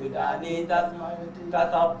يداني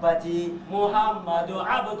تثبت محمد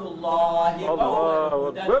عبد الله فهو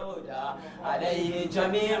الهدى عليه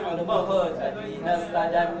جميع المهتدين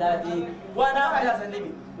استدلت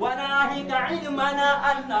وناهيك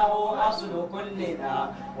علمنا أنه أصل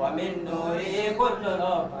كلنا ومن نوره كل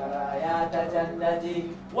البرايا تجلت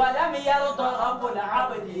ولم يرض رب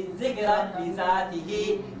العبد ذكرا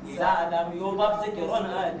لذاته إذا لم يضف ذكر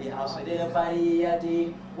لأصل البرية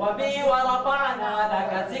وبي ورفعنا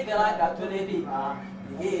لك ذكرك تلبما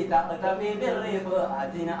به تقتفي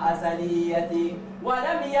بالرفعة أزلية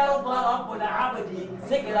ولم يرض رب العبد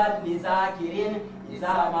ذكرا لذاكر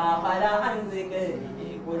إذا ما خلا عن ذكره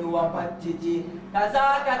كل وفتت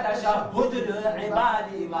كذاك تشهد العباد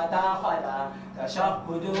متى خلا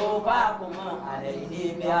تشهده فاكم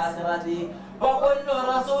عليه بأسرتي وكل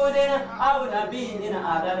رسول أو نبي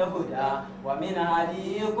على الهدى ومن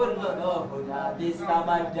هدي كل الهدى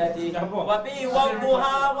باستمدت وفي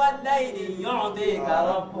وضحى والليل يعطيك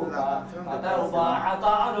ربك فترضى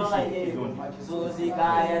عطاء غير مجزوز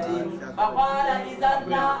كايتي فقال إذا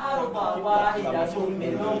لا أرضى واحدة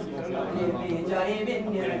منهم في جريم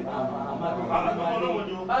النعمة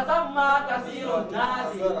فسمى كثير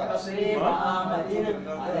الناس تصريف آمد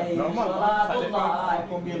عليه صلاة الله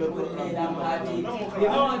بكل لمحة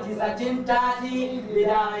بمعجزة تأتي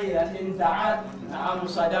بدائرة تعد نعم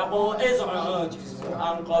صدقوا إذ عجزوا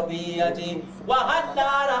عن قضية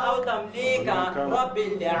وهلا رأوا تمليك رب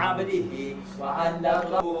لعبده وهلا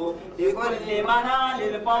رأوا لكل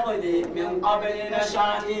منال الفضل من قبل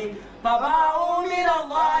نشاته فباءوا من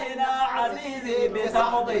الله العزيز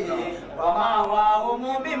بسخطه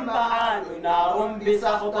ومأواهم من بعد نار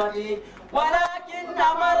بسخطته ولكن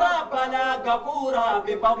من ربنا غفورا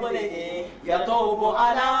بفضله يتوب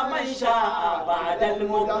على من شاء بعد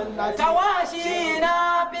المضل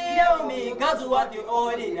تواشينا بيوم غزوة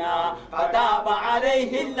أولنا فتاب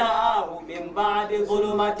عليه الله من بعد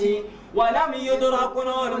ظلمته ولم يدرك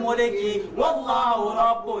الملك والله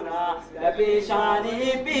ربنا لفي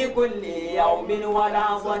شانه في كل يوم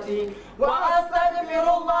ولحظة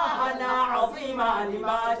وأستغفر الله العظيم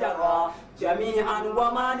لما جرى جميعا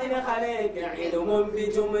وما للخلق علم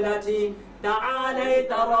بجملة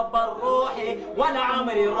تعاليت رب الروح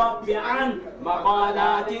والعمر رب عن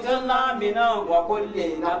مقالات ظلام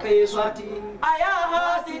وكل نقيصة أيا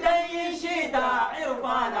حاسدي شيدا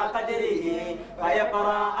عرفان قدره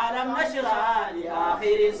فيقرأ ألم نشرع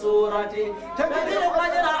لآخر سورة تبدل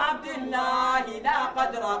قدر عبد الله لا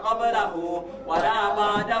قدر قبله ولا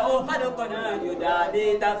بعده خلق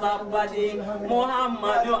يداني تثبت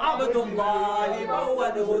محمد عبد الله فهو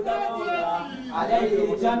الهدى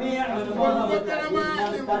عليه جميع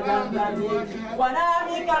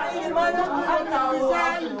وناهيك علما أنه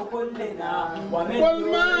أصل كلنا ومن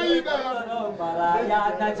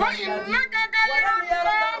البرايا فإنك ولم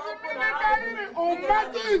يرضى من غير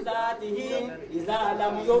أمتي ذاته إذا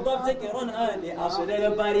لم يضف ذكر لأصل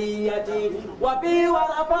البرية وفي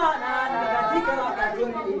ورفعنا لك ذكرك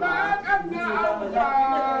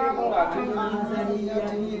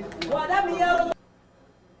ولم يرضى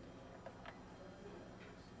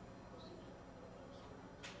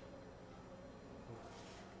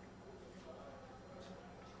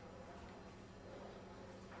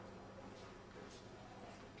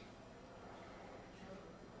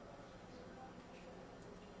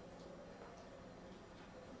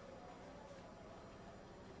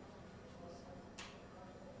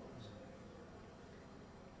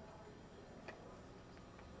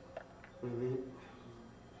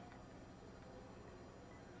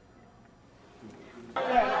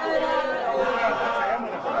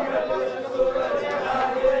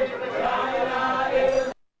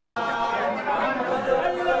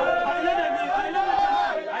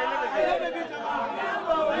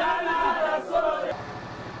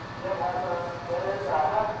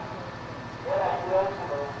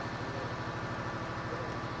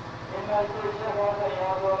Maza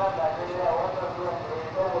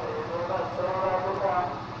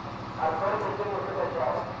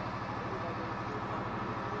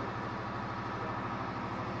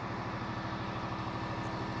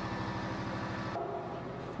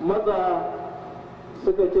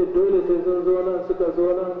suka ce dole sai sun zo nan, suka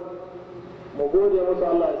zo nan, mu gode musu,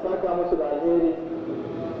 Allah ya saka musu da alheri,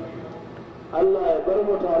 Allah ya bar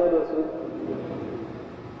mu tare da su,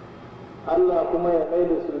 Allah kuma ya mai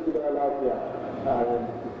da su gida lafiya. Amin.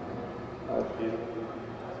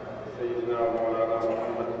 سيدنا ومولانا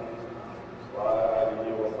محمد وعلى آله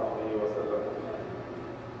وصحبه وسلم.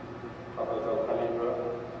 حضرة الخليفة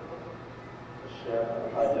الشيخ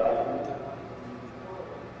الحاج علي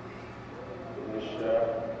بن الشيخ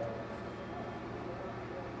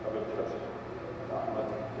أبو الفتح أحمد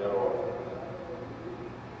يروى،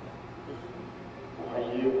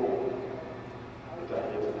 أحييكم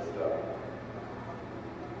بتحية الإسلام،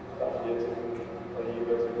 تحية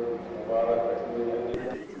طيبة مباركة من عند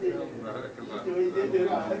بارك الله.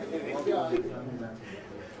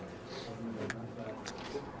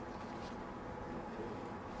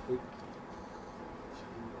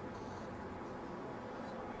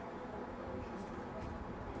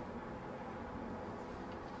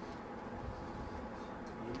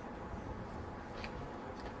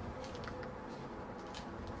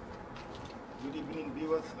 Good evening,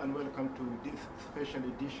 viewers, and welcome to this special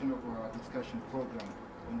edition of our discussion program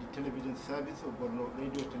on the television service of Borno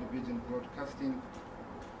Radio Television Broadcasting,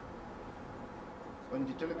 on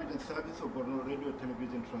the television service of Borno Radio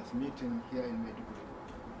Television transmitting here in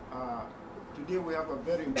Maiduguri. Today we have a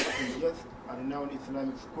very important guest, a renowned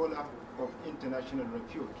Islamic scholar of international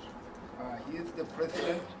repute. He is the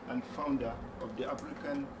president and founder of the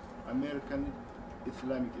African American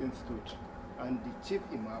Islamic Institute and the chief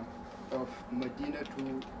imam of Medina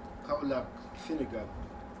to Kaolack, Senegal.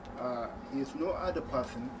 He is no other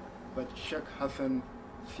person but Shaykh Hassan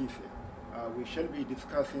Cisse. We shall be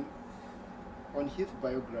discussing on his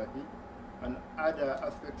biography and other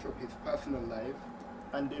aspects of his personal life,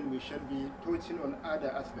 and then we shall be touching on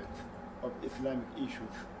other aspects of Islamic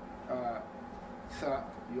issues. Sir,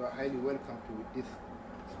 you are highly welcome to this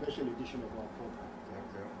special edition of our program.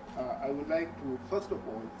 I would like to first of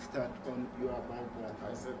all start on your biography.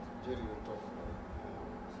 I said Jerry will talk.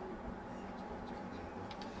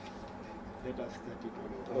 Let us start it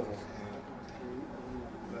all over.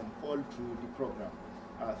 All through the program.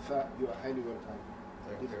 Sir, you are highly welcome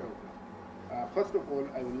to this program. First of all,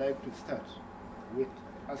 I would like to start with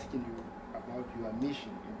asking you about your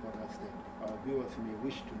mission in Borno State. Our viewers may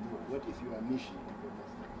wish to know what is your mission in Borno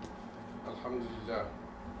State. Alhamdulillah.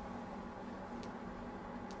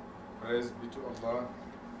 Praise be to Allah.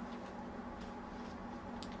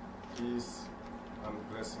 Peace and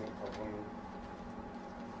blessing upon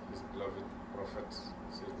His beloved Prophet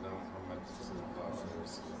Sayyidina Muhammad sallallahu alaihi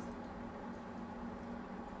wasallam.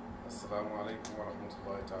 Assalamu alaikum wa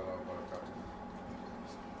rahmatullahi ta'ala wa barakatuh.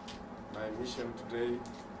 My mission today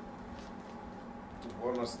to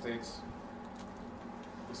Borno State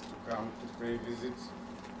is to come to pay visit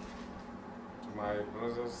to my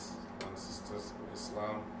brothers and sisters in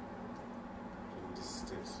Islam in this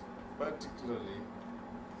state, particularly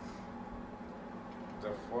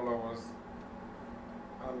the followers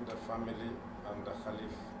and the family and the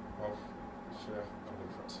Khalif of Shaykh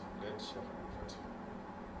Abdul Fatih, late Shaykh Abdul Fatih.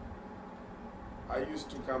 I used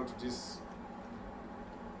to come to this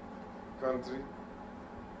country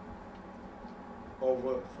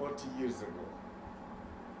over 40 years ago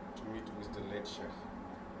to meet with the late Sheikh,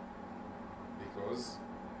 because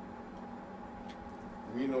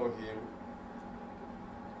we know him,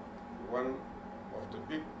 one of the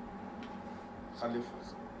big Khalifas,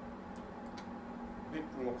 big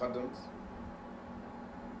Muqaddams,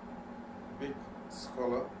 big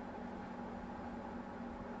scholar,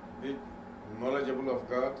 big knowledgeable of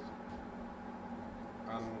God,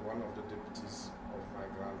 and one of the deputies of my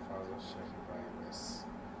grandfather, Shaykh Ibrahim S.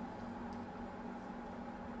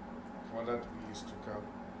 For that, we used to come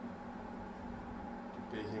to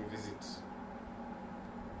pay him visit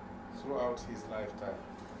throughout his lifetime.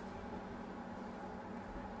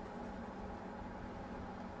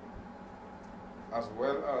 As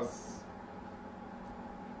well as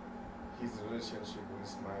his relationship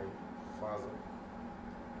with my father.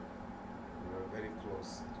 We were very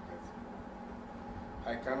close together.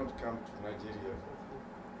 I cannot come to Nigeria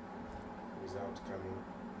without coming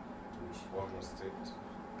to Borno State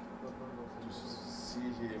to see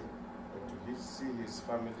him, or to see his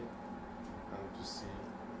family, and to see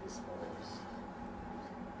his followers.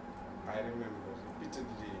 I remember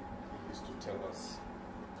repeatedly he used to tell us,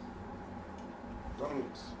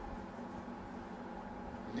 don't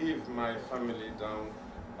leave my family down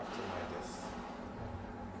after my death.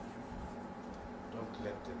 Don't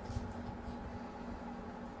let them.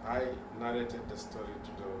 I narrated the story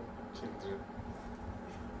to the children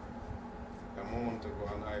a moment ago,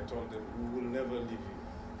 and I told them, we will never leave you.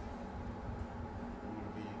 We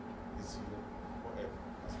will be with you forever,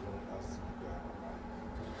 as long as we are alive.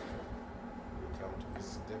 We come to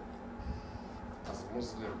visit them as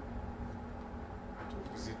Muslim, to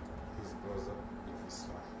visit his brother in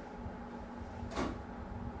Islam.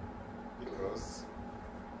 Because,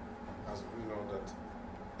 as we know that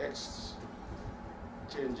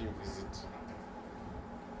exchanging visit,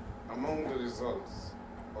 among the results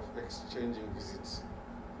of exchanging visits,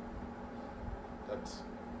 that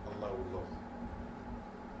Allah will love.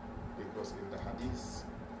 Because in the hadith,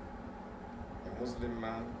 a Muslim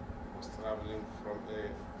man was traveling from a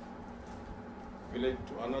village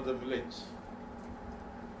to another village,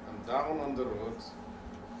 and down on the road,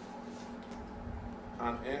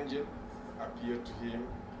 an angel appeared to him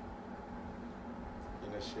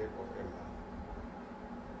in a shape of a man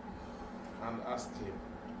and asked him,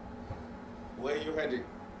 where are you heading?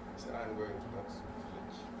 He said, I'm going to that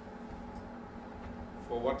village.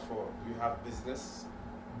 For what for? Do you have business?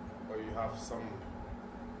 Or you have some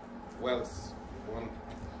wealth you want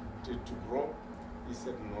to grow? He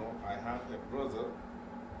said, no, I have a brother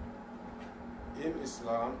in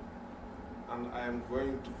Islam, and I am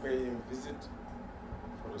going to pay him visit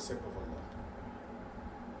for the sake of Allah.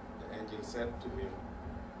 The angel said to him,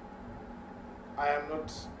 I am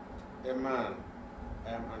not a man,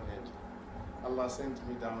 I am an angel. Allah sent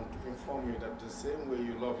me down to inform you that the same way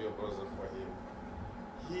you love your brother for him,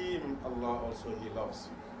 Allah also, he loves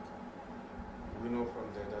you. We know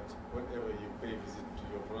from there that whenever you pay visit to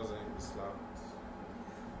your brother in Islam,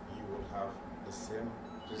 you will have the same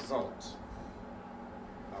result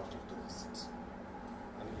out of the visit.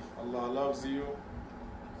 And if Allah loves you,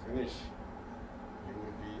 finish. You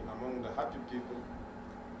will be among the happy people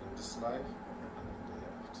in this life and in the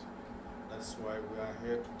hereafter. That's why we are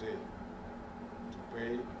here today, to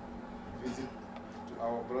pay visit to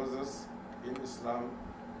our brothers in Islam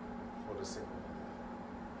for the sake of Allah.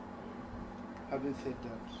 Having said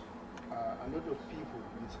that, a lot of people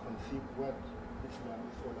misconceive what Islam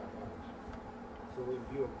is all about. So in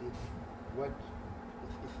view of this, what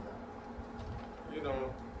is Islam? You know,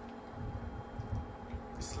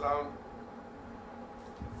 Islam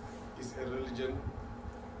is a religion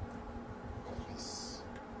of peace.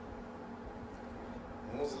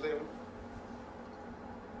 Muslim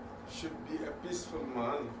should be a peaceful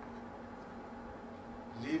man,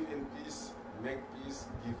 live in peace, make peace,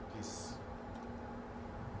 give peace.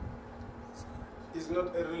 It's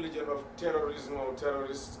not a religion of terrorism or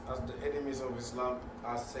terrorists, as the enemies of Islam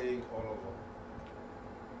are saying all over.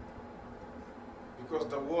 Because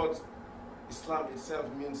the word Islam itself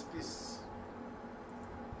means peace.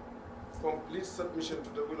 Complete submission to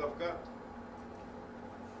the will of God.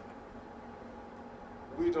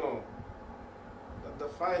 We know that the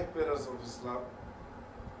 5 pillars of Islam,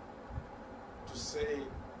 to say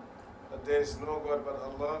that there is no God but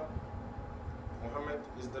Allah, Muhammad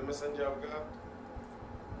is the messenger of God,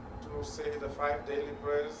 to say the 5 daily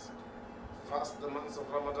prayers, fast the months of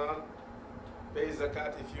Ramadan, pay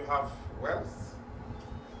zakat if you have wealth,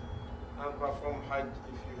 and perform Hajj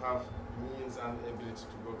if you have means and ability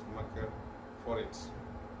to go to Mecca for it.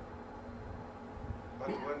 But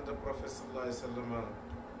when the Prophet ﷺ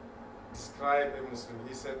described a Muslim,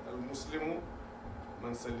 he said, Al-Muslimu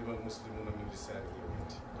man salim al-Muslimuna min lisanihi wa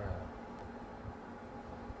yadihi.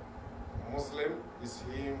 Muslim is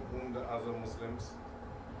him whom the other Muslims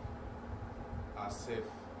are safe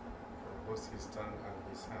from both his tongue and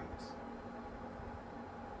his hand.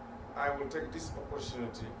 I will take this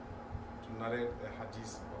opportunity to narrate a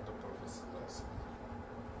hadith of the Prophet ﷺ.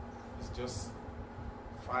 It's just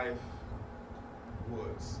 5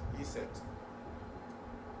 words. He said,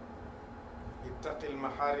 Ittaqil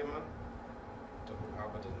maharima takun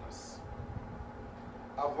abadan nas.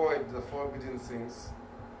 Avoid the forbidden things,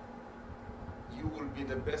 you will be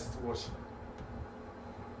the best worshipper.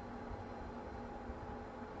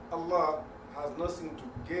 Allah has nothing to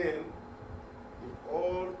gain if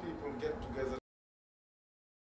all people get together